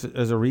just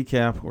as a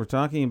recap, we're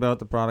talking about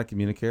the product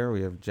Immunicare.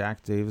 We have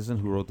Jack Davison,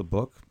 who wrote the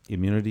book,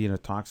 Immunity in a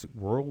Toxic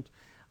World,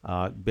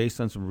 based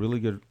on some really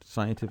good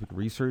scientific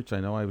research. I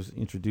know I was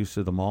introduced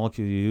to the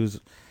molecule you use,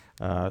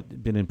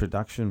 been in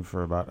production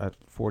for about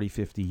 40,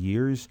 50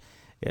 years,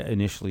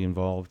 initially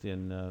involved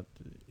in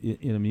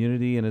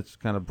immunity, and it's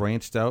kind of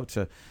branched out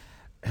to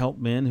help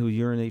men who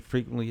urinate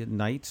frequently at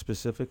night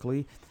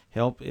specifically,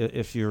 help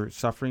if you're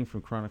suffering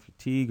from chronic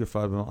fatigue or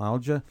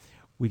fibromyalgia.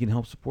 We can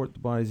help support the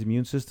body's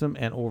immune system,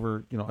 and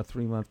over a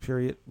 3-month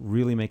period,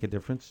 really make a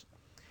difference.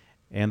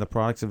 And the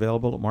product's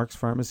available at Mark's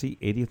Pharmacy,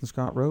 80th and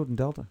Scott Road in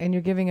Delta. And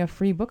you're giving a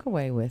free book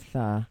away with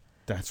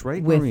that's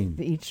right, with Maureen.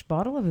 each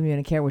bottle of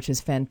Immunicare, which is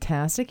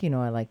fantastic.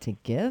 I like to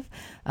give.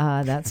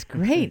 That's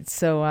great.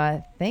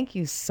 So thank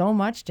you so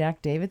much,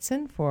 Jack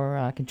Davidson,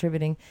 for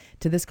contributing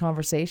to this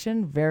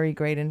conversation. Very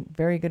great and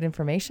very good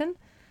information.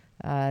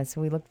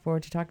 So we look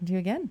forward to talking to you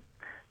again.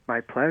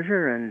 My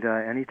pleasure, and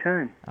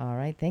anytime. All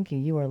right, thank you.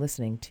 You are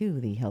listening to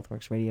the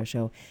Healthworx radio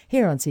show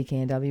here on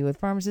CKNW with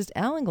pharmacist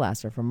Alan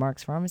Glasser from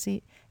Mark's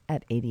Pharmacy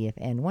at 80th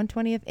and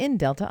 120th in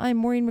Delta. I'm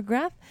Maureen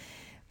McGrath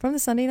from the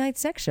Sunday Night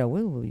Sex Show.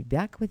 We will be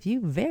back with you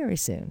very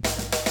soon.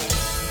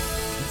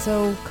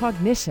 So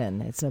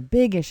cognition, it's a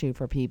big issue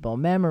for people.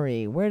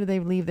 Memory, where do they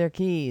leave their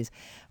keys?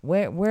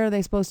 Where are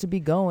they supposed to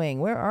be going?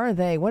 Where are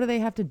they? What do they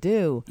have to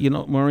do?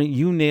 Maureen,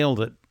 you nailed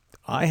it.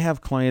 I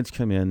have clients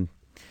come in,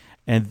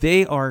 and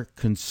they are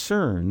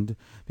concerned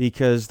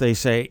because they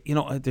say,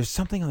 there's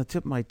something on the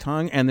tip of my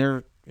tongue, and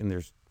they're in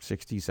their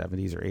 60s,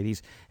 70s, or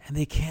 80s, and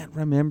they can't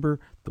remember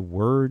the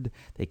word.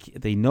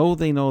 They know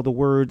the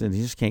word, and they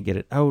just can't get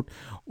it out.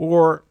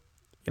 Or,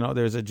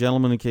 there's a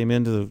gentleman who came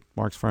into the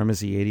Mark's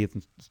Pharmacy, 80th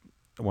and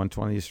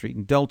 120th Street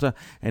in Delta,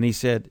 and he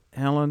said,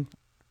 Alan,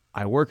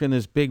 I work in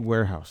this big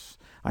warehouse.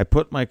 I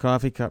put my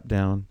coffee cup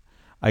down.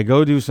 I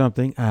go do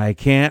something. I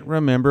can't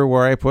remember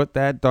where I put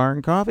that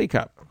darn coffee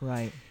cup.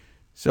 Right.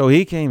 So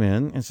he came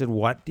in and said,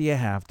 what do you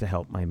have to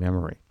help my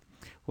memory?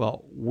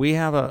 Well, we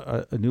have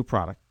a new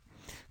product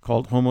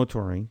called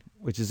homotaurine,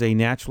 which is a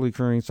naturally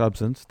occurring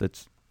substance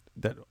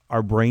that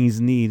our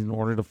brains need in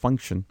order to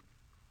function,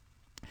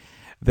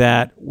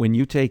 that when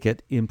you take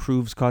it,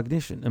 improves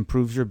cognition,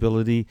 improves your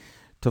ability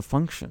to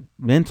function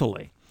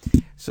mentally.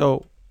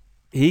 So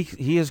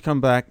he has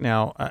come back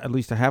now at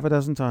least a half a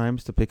dozen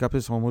times to pick up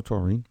his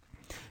homotaurine,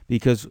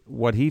 because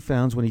what he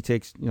found when he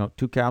takes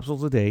 2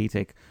 capsules a day, you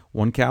take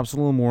 1 capsule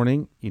in the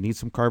morning, you need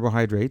some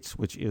carbohydrates,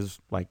 which is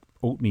like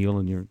oatmeal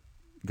in your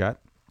gut.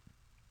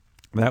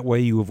 That way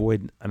you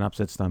avoid an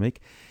upset stomach.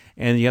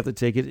 And you have to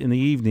take it in the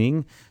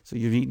evening, so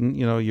you've eaten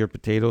your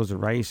potatoes or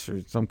rice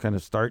or some kind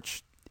of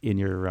starch in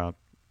your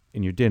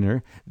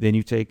dinner. Then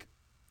you take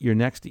your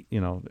next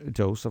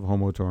dose of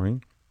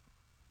homotaurine.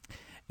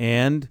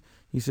 And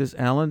he says,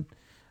 Alan,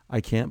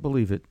 I can't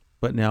believe it,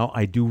 but now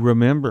I do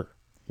remember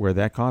where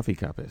that coffee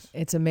cup is.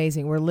 It's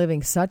amazing. We're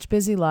living such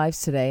busy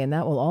lives today, and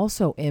that will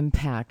also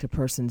impact a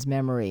person's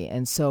memory.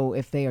 And so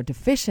if they are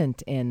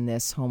deficient in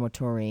this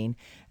homotaurine,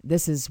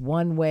 this is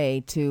one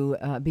way to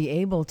be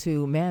able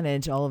to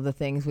manage all of the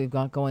things we've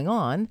got going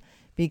on,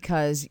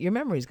 because your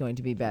memory is going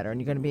to be better,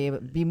 and you're going to be able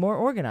to be more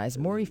organized,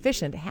 more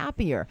efficient,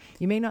 happier.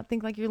 You may not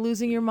think like you're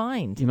losing your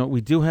mind. We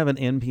do have an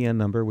NPN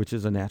number, which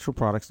is a natural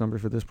products number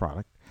for this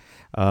product.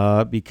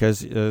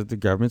 Because the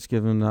government's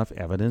given enough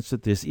evidence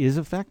that this is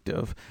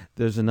effective.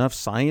 There's enough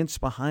science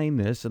behind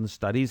this, and the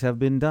studies have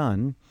been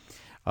done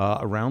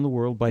around the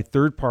world by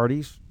third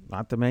parties,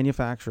 not the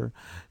manufacturer,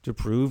 to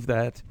prove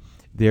that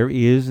there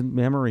is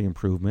memory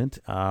improvement.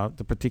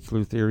 The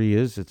particular theory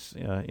is it's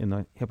in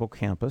the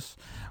hippocampus,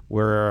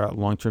 where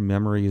long-term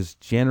memory is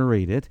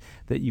generated,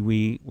 that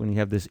when you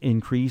have this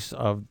increase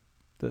of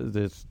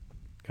this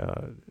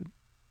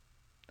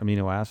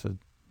amino acid,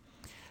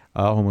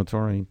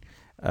 homotaurine,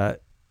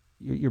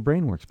 your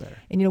brain works better.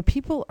 And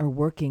people are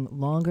working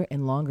longer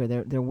and longer.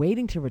 They're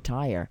waiting to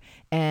retire,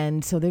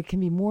 and so they can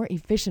be more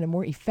efficient and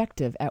more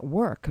effective at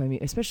work. I mean,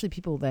 especially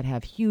people that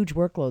have huge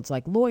workloads,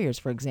 like lawyers,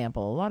 for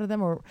example. A lot of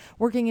them are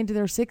working into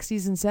their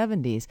 60s and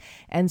 70s,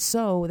 and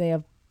so they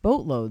have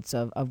boatloads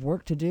of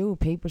work to do,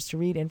 papers to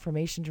read,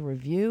 information to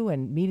review,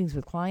 and meetings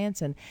with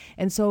clients, and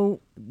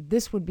so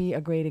this would be a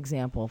great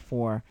example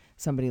for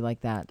somebody like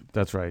that.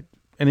 That's right.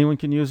 Anyone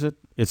can use it.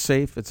 It's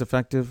safe. It's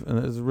effective. And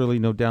there's really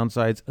no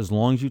downsides as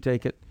long as you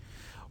take it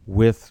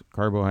with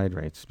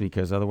carbohydrates,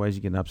 because otherwise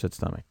you get an upset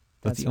stomach.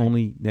 That's the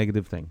only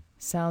negative thing.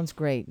 Sounds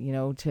great.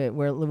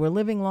 We're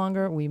living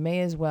longer. We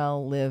may as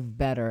well live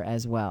better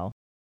as well.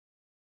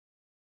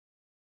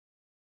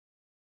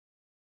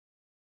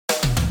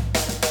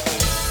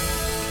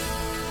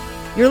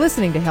 You're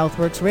listening to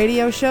Healthworx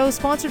radio show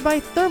sponsored by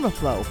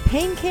Thermoflow,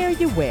 pain care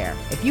you wear.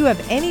 If you have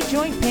any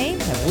joint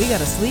pain, have we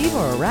got a sleeve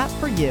or a wrap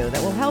for you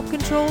that will help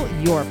control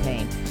your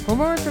pain? For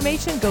more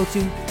information, go to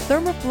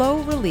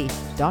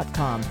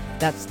thermoflowrelief.com.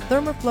 That's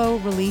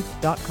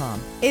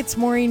thermoflowrelief.com. It's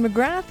Maureen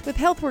McGrath with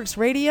Healthworx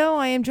Radio.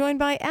 I am joined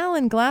by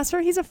Alan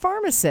Glasser. He's a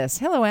pharmacist.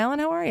 Hello, Alan.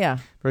 How are you?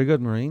 Very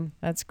good, Maureen.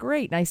 That's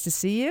great. Nice to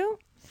see you.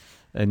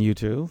 And you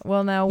too.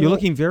 Well, now you're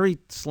looking very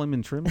slim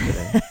and trim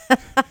today.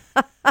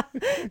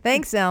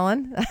 Thanks,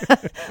 Alan.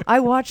 I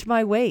watch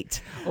my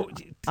weight.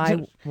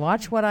 I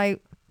watch what I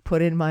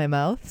put in my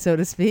mouth, so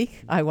to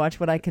speak. I watch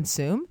what I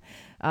consume.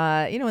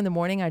 In the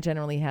morning, I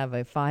generally have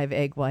a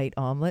 5-egg white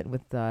omelet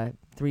with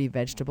 3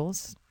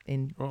 vegetables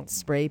in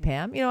spray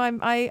pan.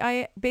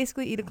 I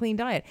basically eat a clean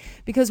diet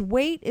because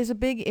weight is a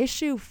big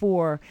issue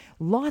for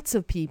lots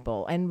of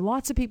people, and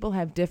lots of people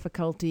have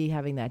difficulty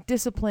having that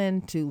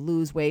discipline to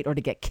lose weight or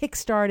to get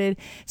kick-started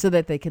so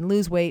that they can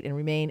lose weight and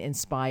remain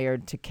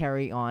inspired to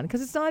carry on,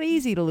 because it's not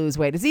easy to lose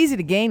weight. It's easy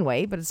to gain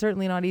weight, but it's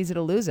certainly not easy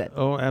to lose it.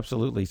 Oh,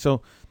 absolutely.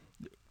 So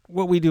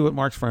what we do at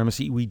Mark's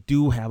Pharmacy, we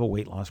do have a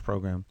weight loss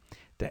program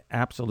to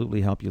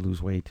absolutely help you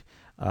lose weight.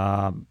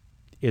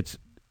 It's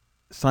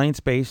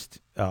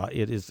science-based.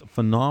 It is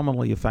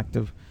phenomenally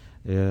effective.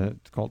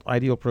 It's called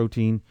Ideal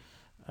Protein.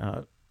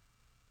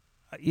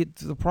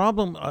 It's the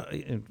problem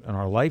in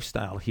our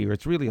lifestyle here.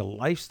 It's really a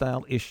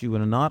lifestyle issue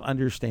and a not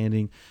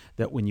understanding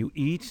that when you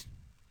eat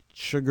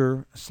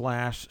sugar /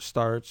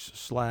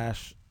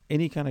 starch /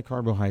 any kind of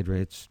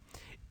carbohydrates,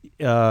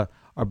 our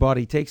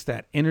body takes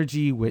that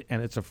energy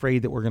and it's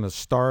afraid that we're going to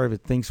starve.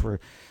 It thinks we're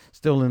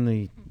still in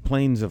the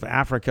plains of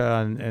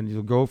Africa and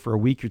you'll go for a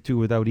week or two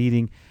without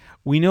eating.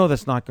 We know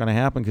that's not going to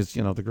happen because,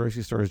 the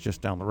grocery store is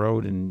just down the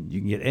road and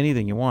you can get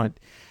anything you want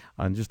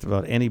on just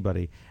about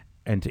anybody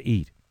and to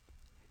eat.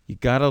 You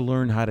got to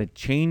learn how to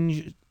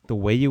change the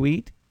way you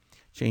eat,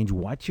 change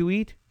what you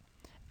eat,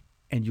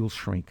 and you'll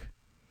shrink.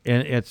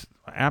 And it's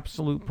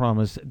absolute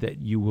promise that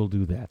you will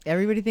do that.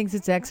 Everybody thinks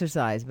it's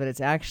exercise, but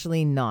it's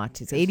actually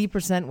not. It's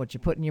 80% what you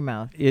put in your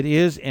mouth. It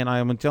is, and I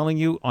am telling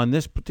you, on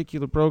this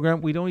particular program,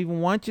 we don't even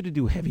want you to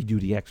do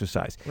heavy-duty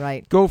exercise.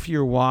 Right. Go for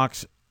your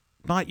walks.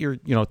 Not your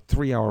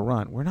 3-hour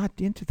run. We're not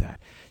into that.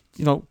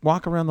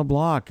 Walk around the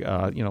block.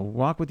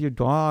 Walk with your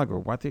dog or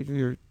walk with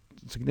your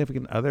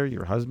significant other,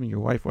 your husband, your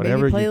wife,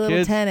 whatever. Maybe play your a little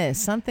kids.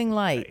 tennis, something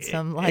light,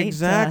 some light.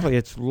 Exactly,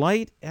 it's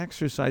light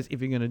exercise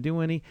if you're going to do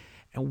any,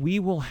 and we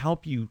will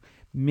help you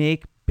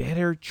make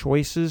better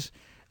choices.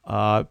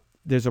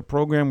 There's a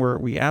program where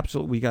we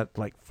got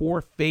like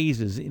 4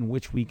 phases in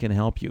which we can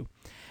help you.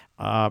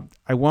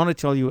 I want to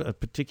tell you a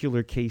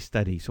particular case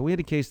study. So we had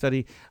a case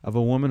study of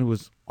a woman who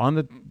was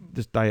on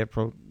this diet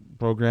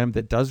program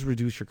that does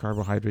reduce your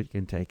carbohydrate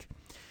intake.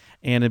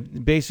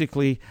 And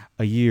basically,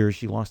 a year,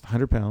 she lost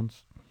 100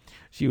 pounds.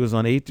 She was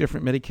on 8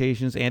 different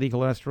medications,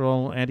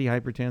 anti-cholesterol,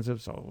 anti-hypertensive,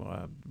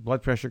 so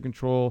blood pressure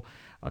control,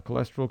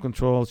 cholesterol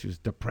control. She was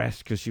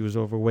depressed because she was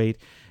overweight,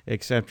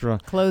 etc.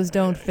 Clothes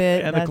don't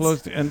fit. And that's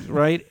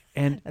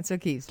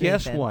what keeps me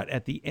Guess fit. What?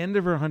 At the end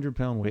of her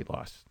 100-pound weight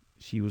loss,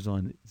 she was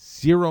on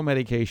 0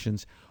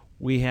 medications.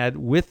 We had,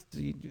 with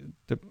the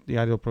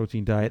Ideal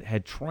Protein diet,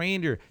 had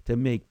trained her to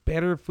make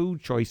better food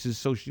choices,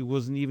 so she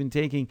wasn't even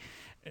taking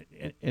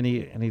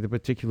any of the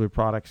particular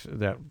products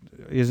that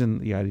is in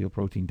the Ideal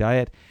Protein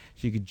diet.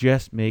 She could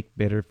just make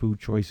better food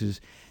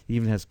choices. It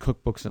even has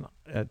cookbooks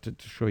to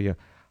show you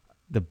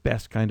the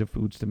best kind of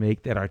foods to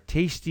make that are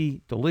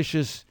tasty,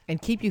 delicious.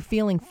 And keep you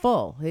feeling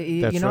full.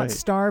 You're not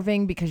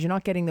starving because you're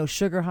not getting those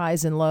sugar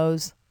highs and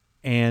lows.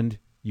 And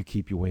you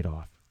keep your weight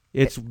off.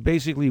 It's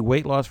basically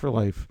weight loss for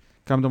life.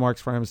 Come to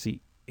Mark's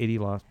Pharmacy,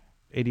 80th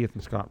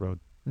and Scott Road.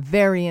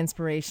 Very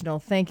inspirational.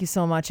 Thank you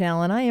so much,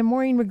 Alan. I am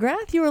Maureen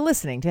McGrath. You are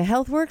listening to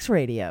Healthworx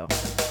Radio.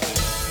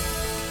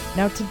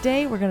 Now,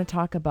 today we're going to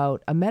talk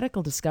about a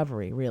medical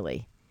discovery,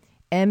 really,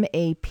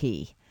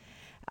 MAP.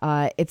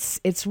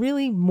 It's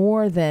really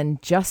more than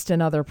just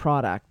another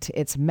product.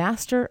 It's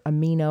Master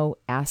Amino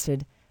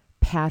Acid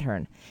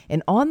Pattern.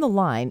 And on the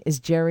line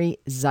is Jerry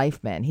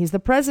Zeifman. He's the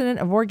president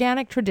of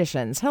Organic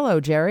Traditions. Hello,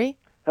 Jerry.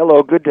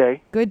 Hello, good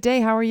day. Good day.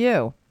 How are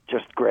you?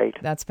 Just great.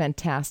 That's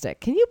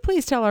fantastic. Can you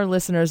please tell our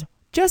listeners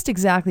just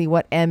exactly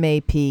what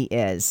MAP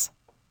is.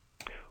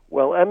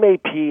 Well,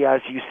 MAP,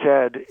 as you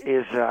said,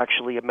 is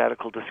actually a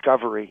medical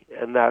discovery,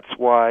 and that's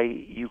why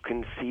you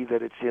can see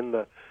that it's in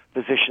the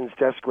physician's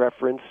desk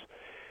reference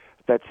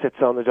that sits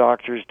on the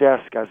doctor's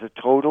desk as a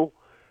total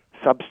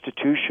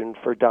substitution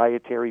for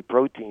dietary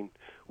protein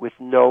with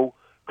no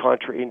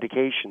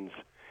contraindications.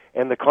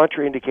 And the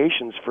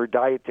contraindications for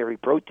dietary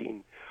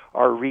protein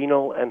are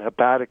renal and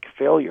hepatic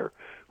failure,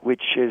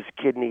 which is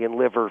kidney and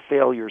liver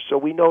failure. So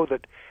we know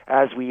that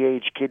as we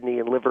age, kidney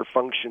and liver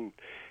function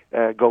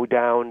go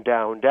down,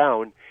 down,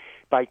 down.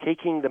 By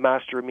taking the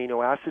master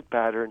amino acid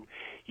pattern,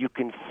 you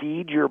can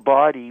feed your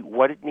body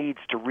what it needs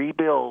to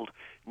rebuild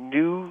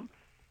new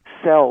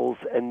cells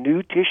and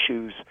new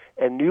tissues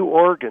and new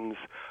organs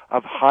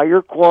of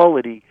higher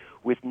quality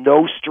with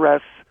no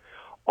stress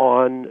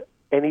on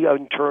any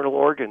internal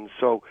organs.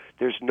 So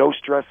there's no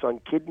stress on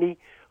kidney,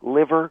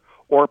 liver,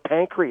 or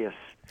pancreas.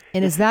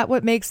 And is that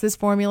what makes this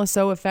formula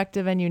so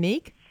effective and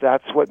unique?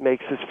 That's what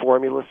makes this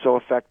formula so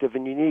effective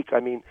and unique. I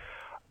mean,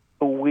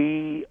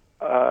 we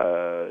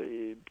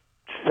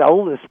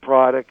sell this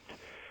product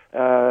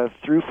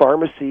through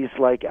pharmacies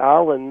like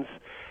Allen's,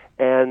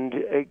 and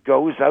it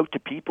goes out to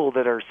people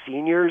that are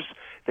seniors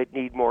that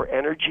need more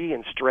energy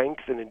and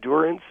strength and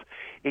endurance.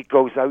 It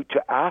goes out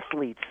to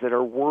athletes that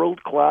are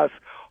world-class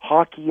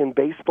hockey and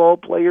baseball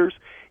players.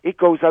 It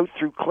goes out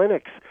through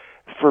clinics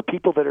for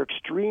people that are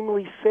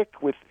extremely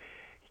sick with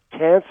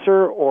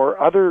cancer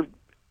or other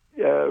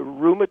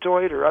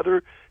rheumatoid or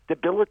other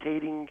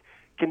debilitating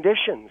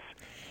conditions,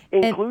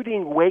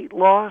 including weight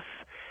loss,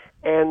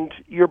 and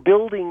you're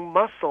building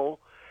muscle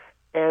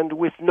and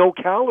with no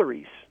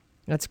calories.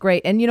 That's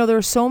great. And, there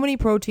are so many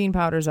protein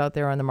powders out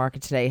there on the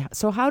market today.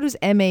 So how does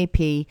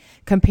MAP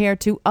compare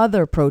to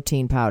other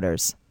protein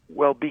powders?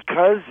 Well,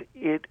 because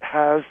it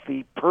has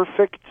the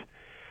perfect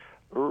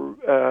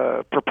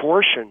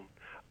proportion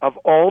of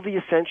all the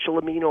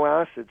essential amino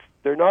acids,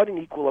 they're not in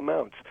equal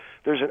amounts.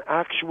 There's an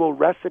actual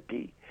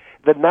recipe.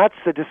 Then that's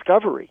the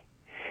discovery.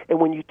 And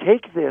when you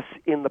take this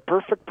in the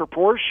perfect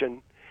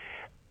proportion,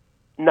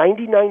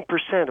 99%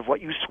 of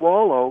what you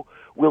swallow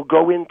will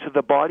go into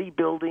the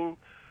bodybuilding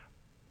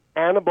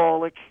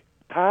anabolic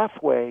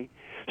pathway,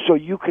 so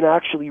you can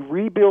actually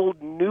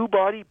rebuild new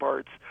body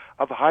parts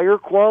of higher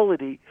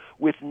quality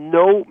with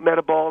no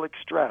metabolic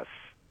stress.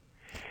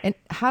 And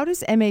how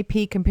does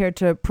MAP compare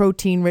to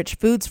protein-rich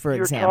foods, for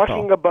example? You're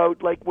talking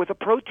about, like, with a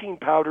protein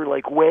powder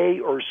like whey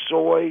or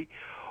soy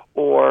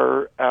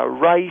or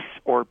rice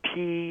or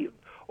pea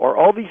or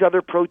all these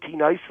other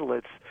protein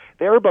isolates,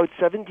 they're about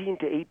 17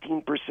 to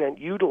 18%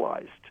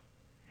 utilized.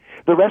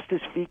 The rest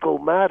is fecal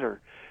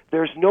matter.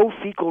 There's no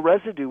fecal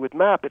residue with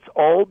MAP. It's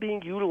all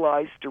being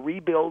utilized to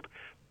rebuild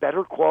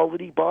better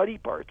quality body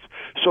parts.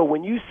 So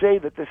when you say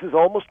that this is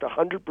almost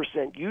 100%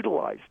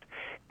 utilized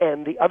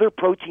and the other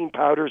protein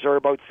powders are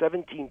about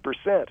 17%,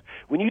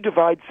 when you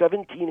divide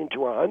 17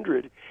 into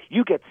 100,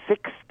 you get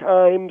 6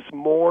 times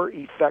more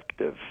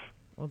effective.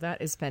 Well,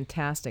 that is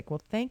fantastic. Well,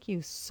 thank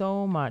you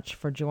so much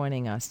for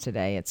joining us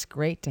today. It's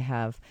great to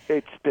have...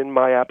 It's been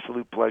my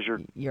absolute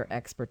pleasure. ...your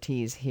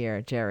expertise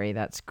here, Jerry.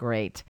 That's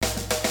great.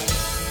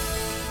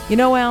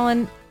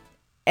 Alan,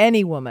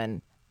 any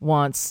woman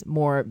wants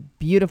more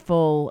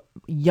beautiful,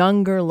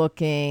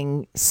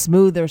 younger-looking,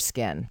 smoother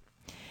skin,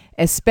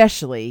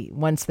 especially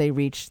once they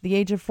reach the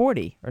age of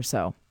 40 or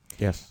so.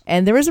 Yes.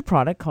 And there is a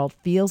product called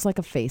Feels Like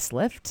a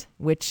Facelift,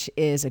 which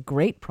is a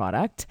great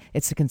product.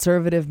 It's a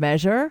conservative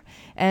measure.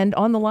 And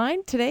on the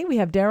line today, we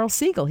have Daryl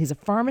Siegel. He's a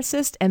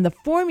pharmacist and the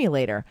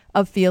formulator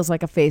of Feels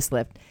Like a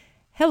Facelift.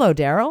 Hello,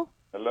 Daryl.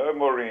 Hello,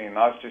 Maureen.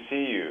 Nice to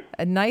see you.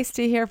 Nice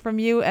to hear from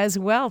you as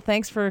well.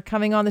 Thanks for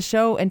coming on the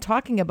show and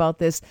talking about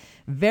this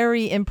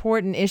very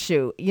important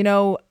issue.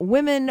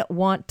 Women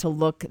want to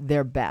look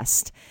their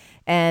best.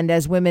 And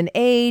as women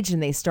age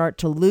and they start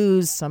to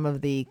lose some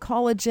of the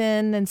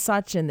collagen and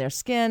such in their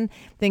skin,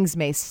 things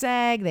may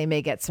sag, they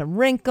may get some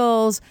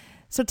wrinkles.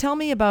 So tell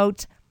me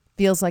about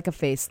Feels Like a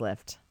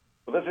Facelift.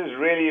 Well, this is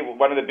really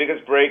one of the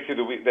biggest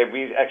breakthroughs that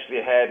we've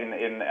actually had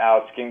in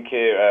our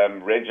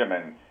skincare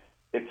regimen.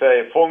 It's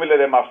a formula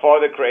that my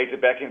father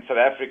created back in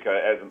South Africa,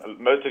 as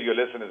most of your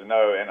listeners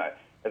know, and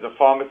as a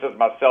pharmacist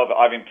myself,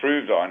 I've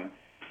improved on.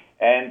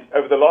 And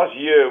over the last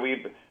year,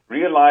 we've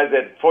realized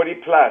that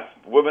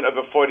 40-plus, women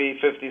over 40,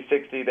 50,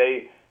 60,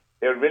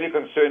 they're really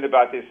concerned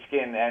about their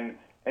skin. And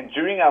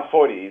during our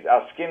 40s,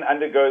 our skin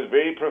undergoes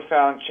very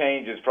profound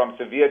changes from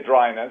severe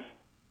dryness,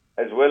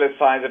 as well as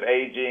signs of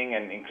aging,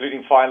 and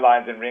including fine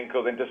lines and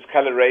wrinkles and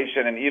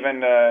discoloration and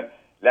even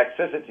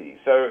laxicity.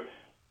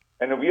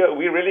 And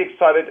we're really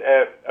excited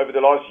over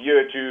the last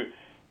year to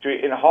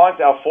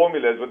enhance our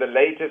formulas with the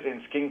latest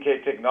in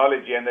skincare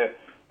technology. And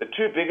the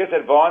two biggest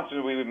advances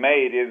we've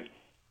made is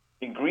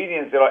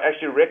ingredients that are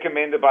actually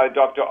recommended by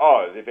Dr.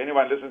 Oz. If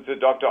anyone listens to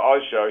the Dr.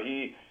 Oz show,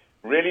 he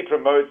really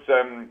promotes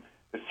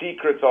the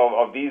secrets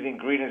of these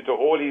ingredients to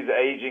all his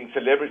aging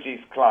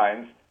celebrities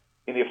clients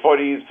in their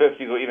 40s,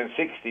 50s, or even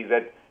 60s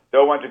that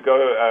don't want to go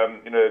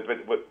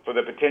for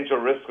the potential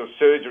risk of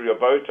surgery or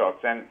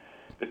Botox. And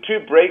the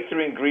two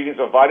breakthrough ingredients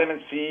are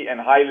vitamin C and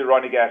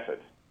hyaluronic acid.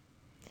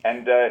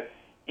 And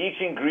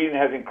each ingredient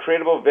has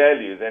incredible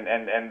values and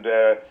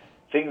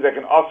things they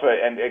can offer.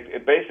 And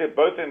it basically,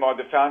 both of them are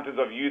the fountains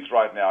of youth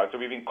right now. So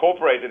we've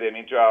incorporated them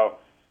into our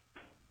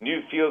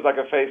new Feels Like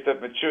a Facelift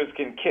Mature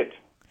Skin Kit.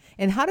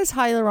 And how does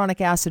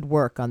hyaluronic acid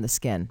work on the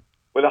skin?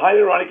 Well, the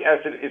hyaluronic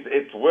acid,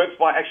 it works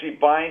by actually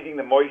binding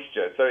the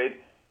moisture. So it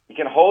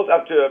can hold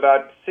up to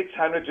about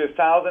 600 to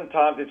 1,000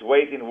 times its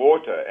weight in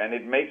water, and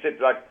it makes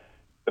it like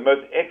the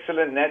most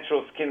excellent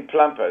natural skin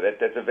plumper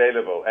that's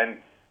available. And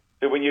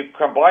so when you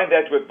combine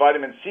that with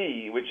vitamin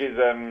C, which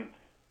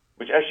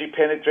actually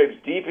penetrates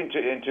deep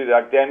into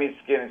the damaged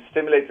skin and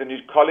stimulates the new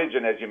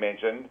collagen, as you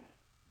mentioned,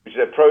 which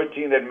is a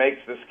protein that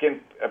makes the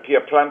skin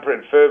appear plumper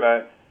and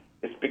firmer,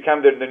 it's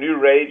become the new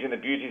rage in the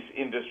beauty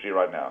industry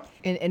right now.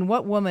 And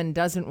what woman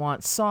doesn't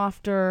want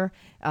softer,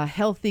 a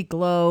healthy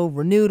glow,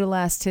 renewed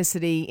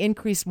elasticity,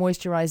 increased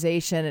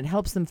moisturization? It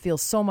helps them feel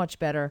so much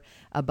better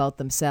about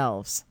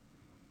themselves.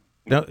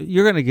 Now,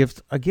 you're going to give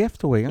a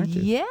gift away, aren't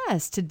you?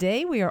 Yes.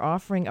 Today we are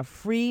offering a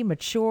free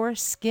Mature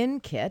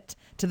Skin Kit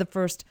to the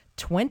first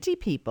 20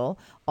 people.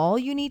 All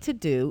you need to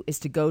do is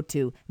to go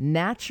to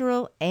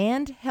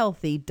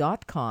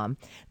naturalandhealthy.com.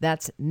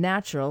 That's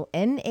natural,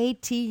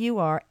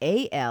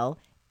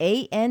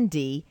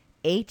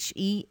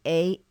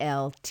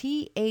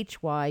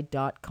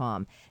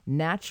 naturalandhealthy.com.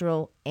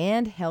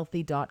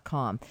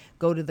 Naturalandhealthy.com.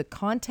 Go to the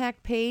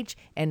contact page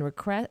and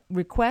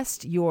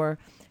request your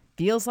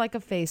Feels Like a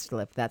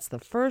Facelift. That's the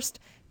first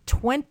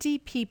 20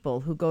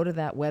 people who go to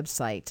that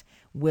website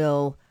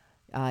will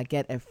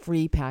get a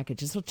free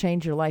package. This will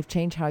change your life,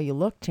 change how you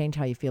look, change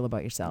how you feel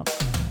about yourself.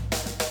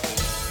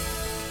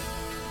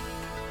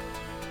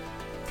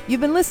 You've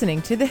been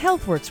listening to the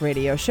Healthworx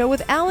radio show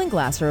with Alan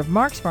Glasser of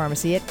Mark's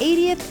Pharmacy at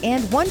 80th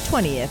and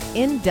 120th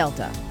in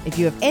Delta. If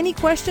you have any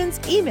questions,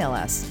 email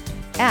us.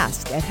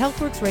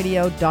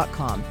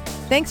 ask@healthworxradio.com.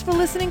 Thanks for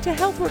listening to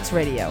Healthworx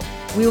Radio.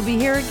 We will be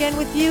here again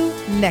with you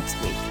next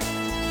week.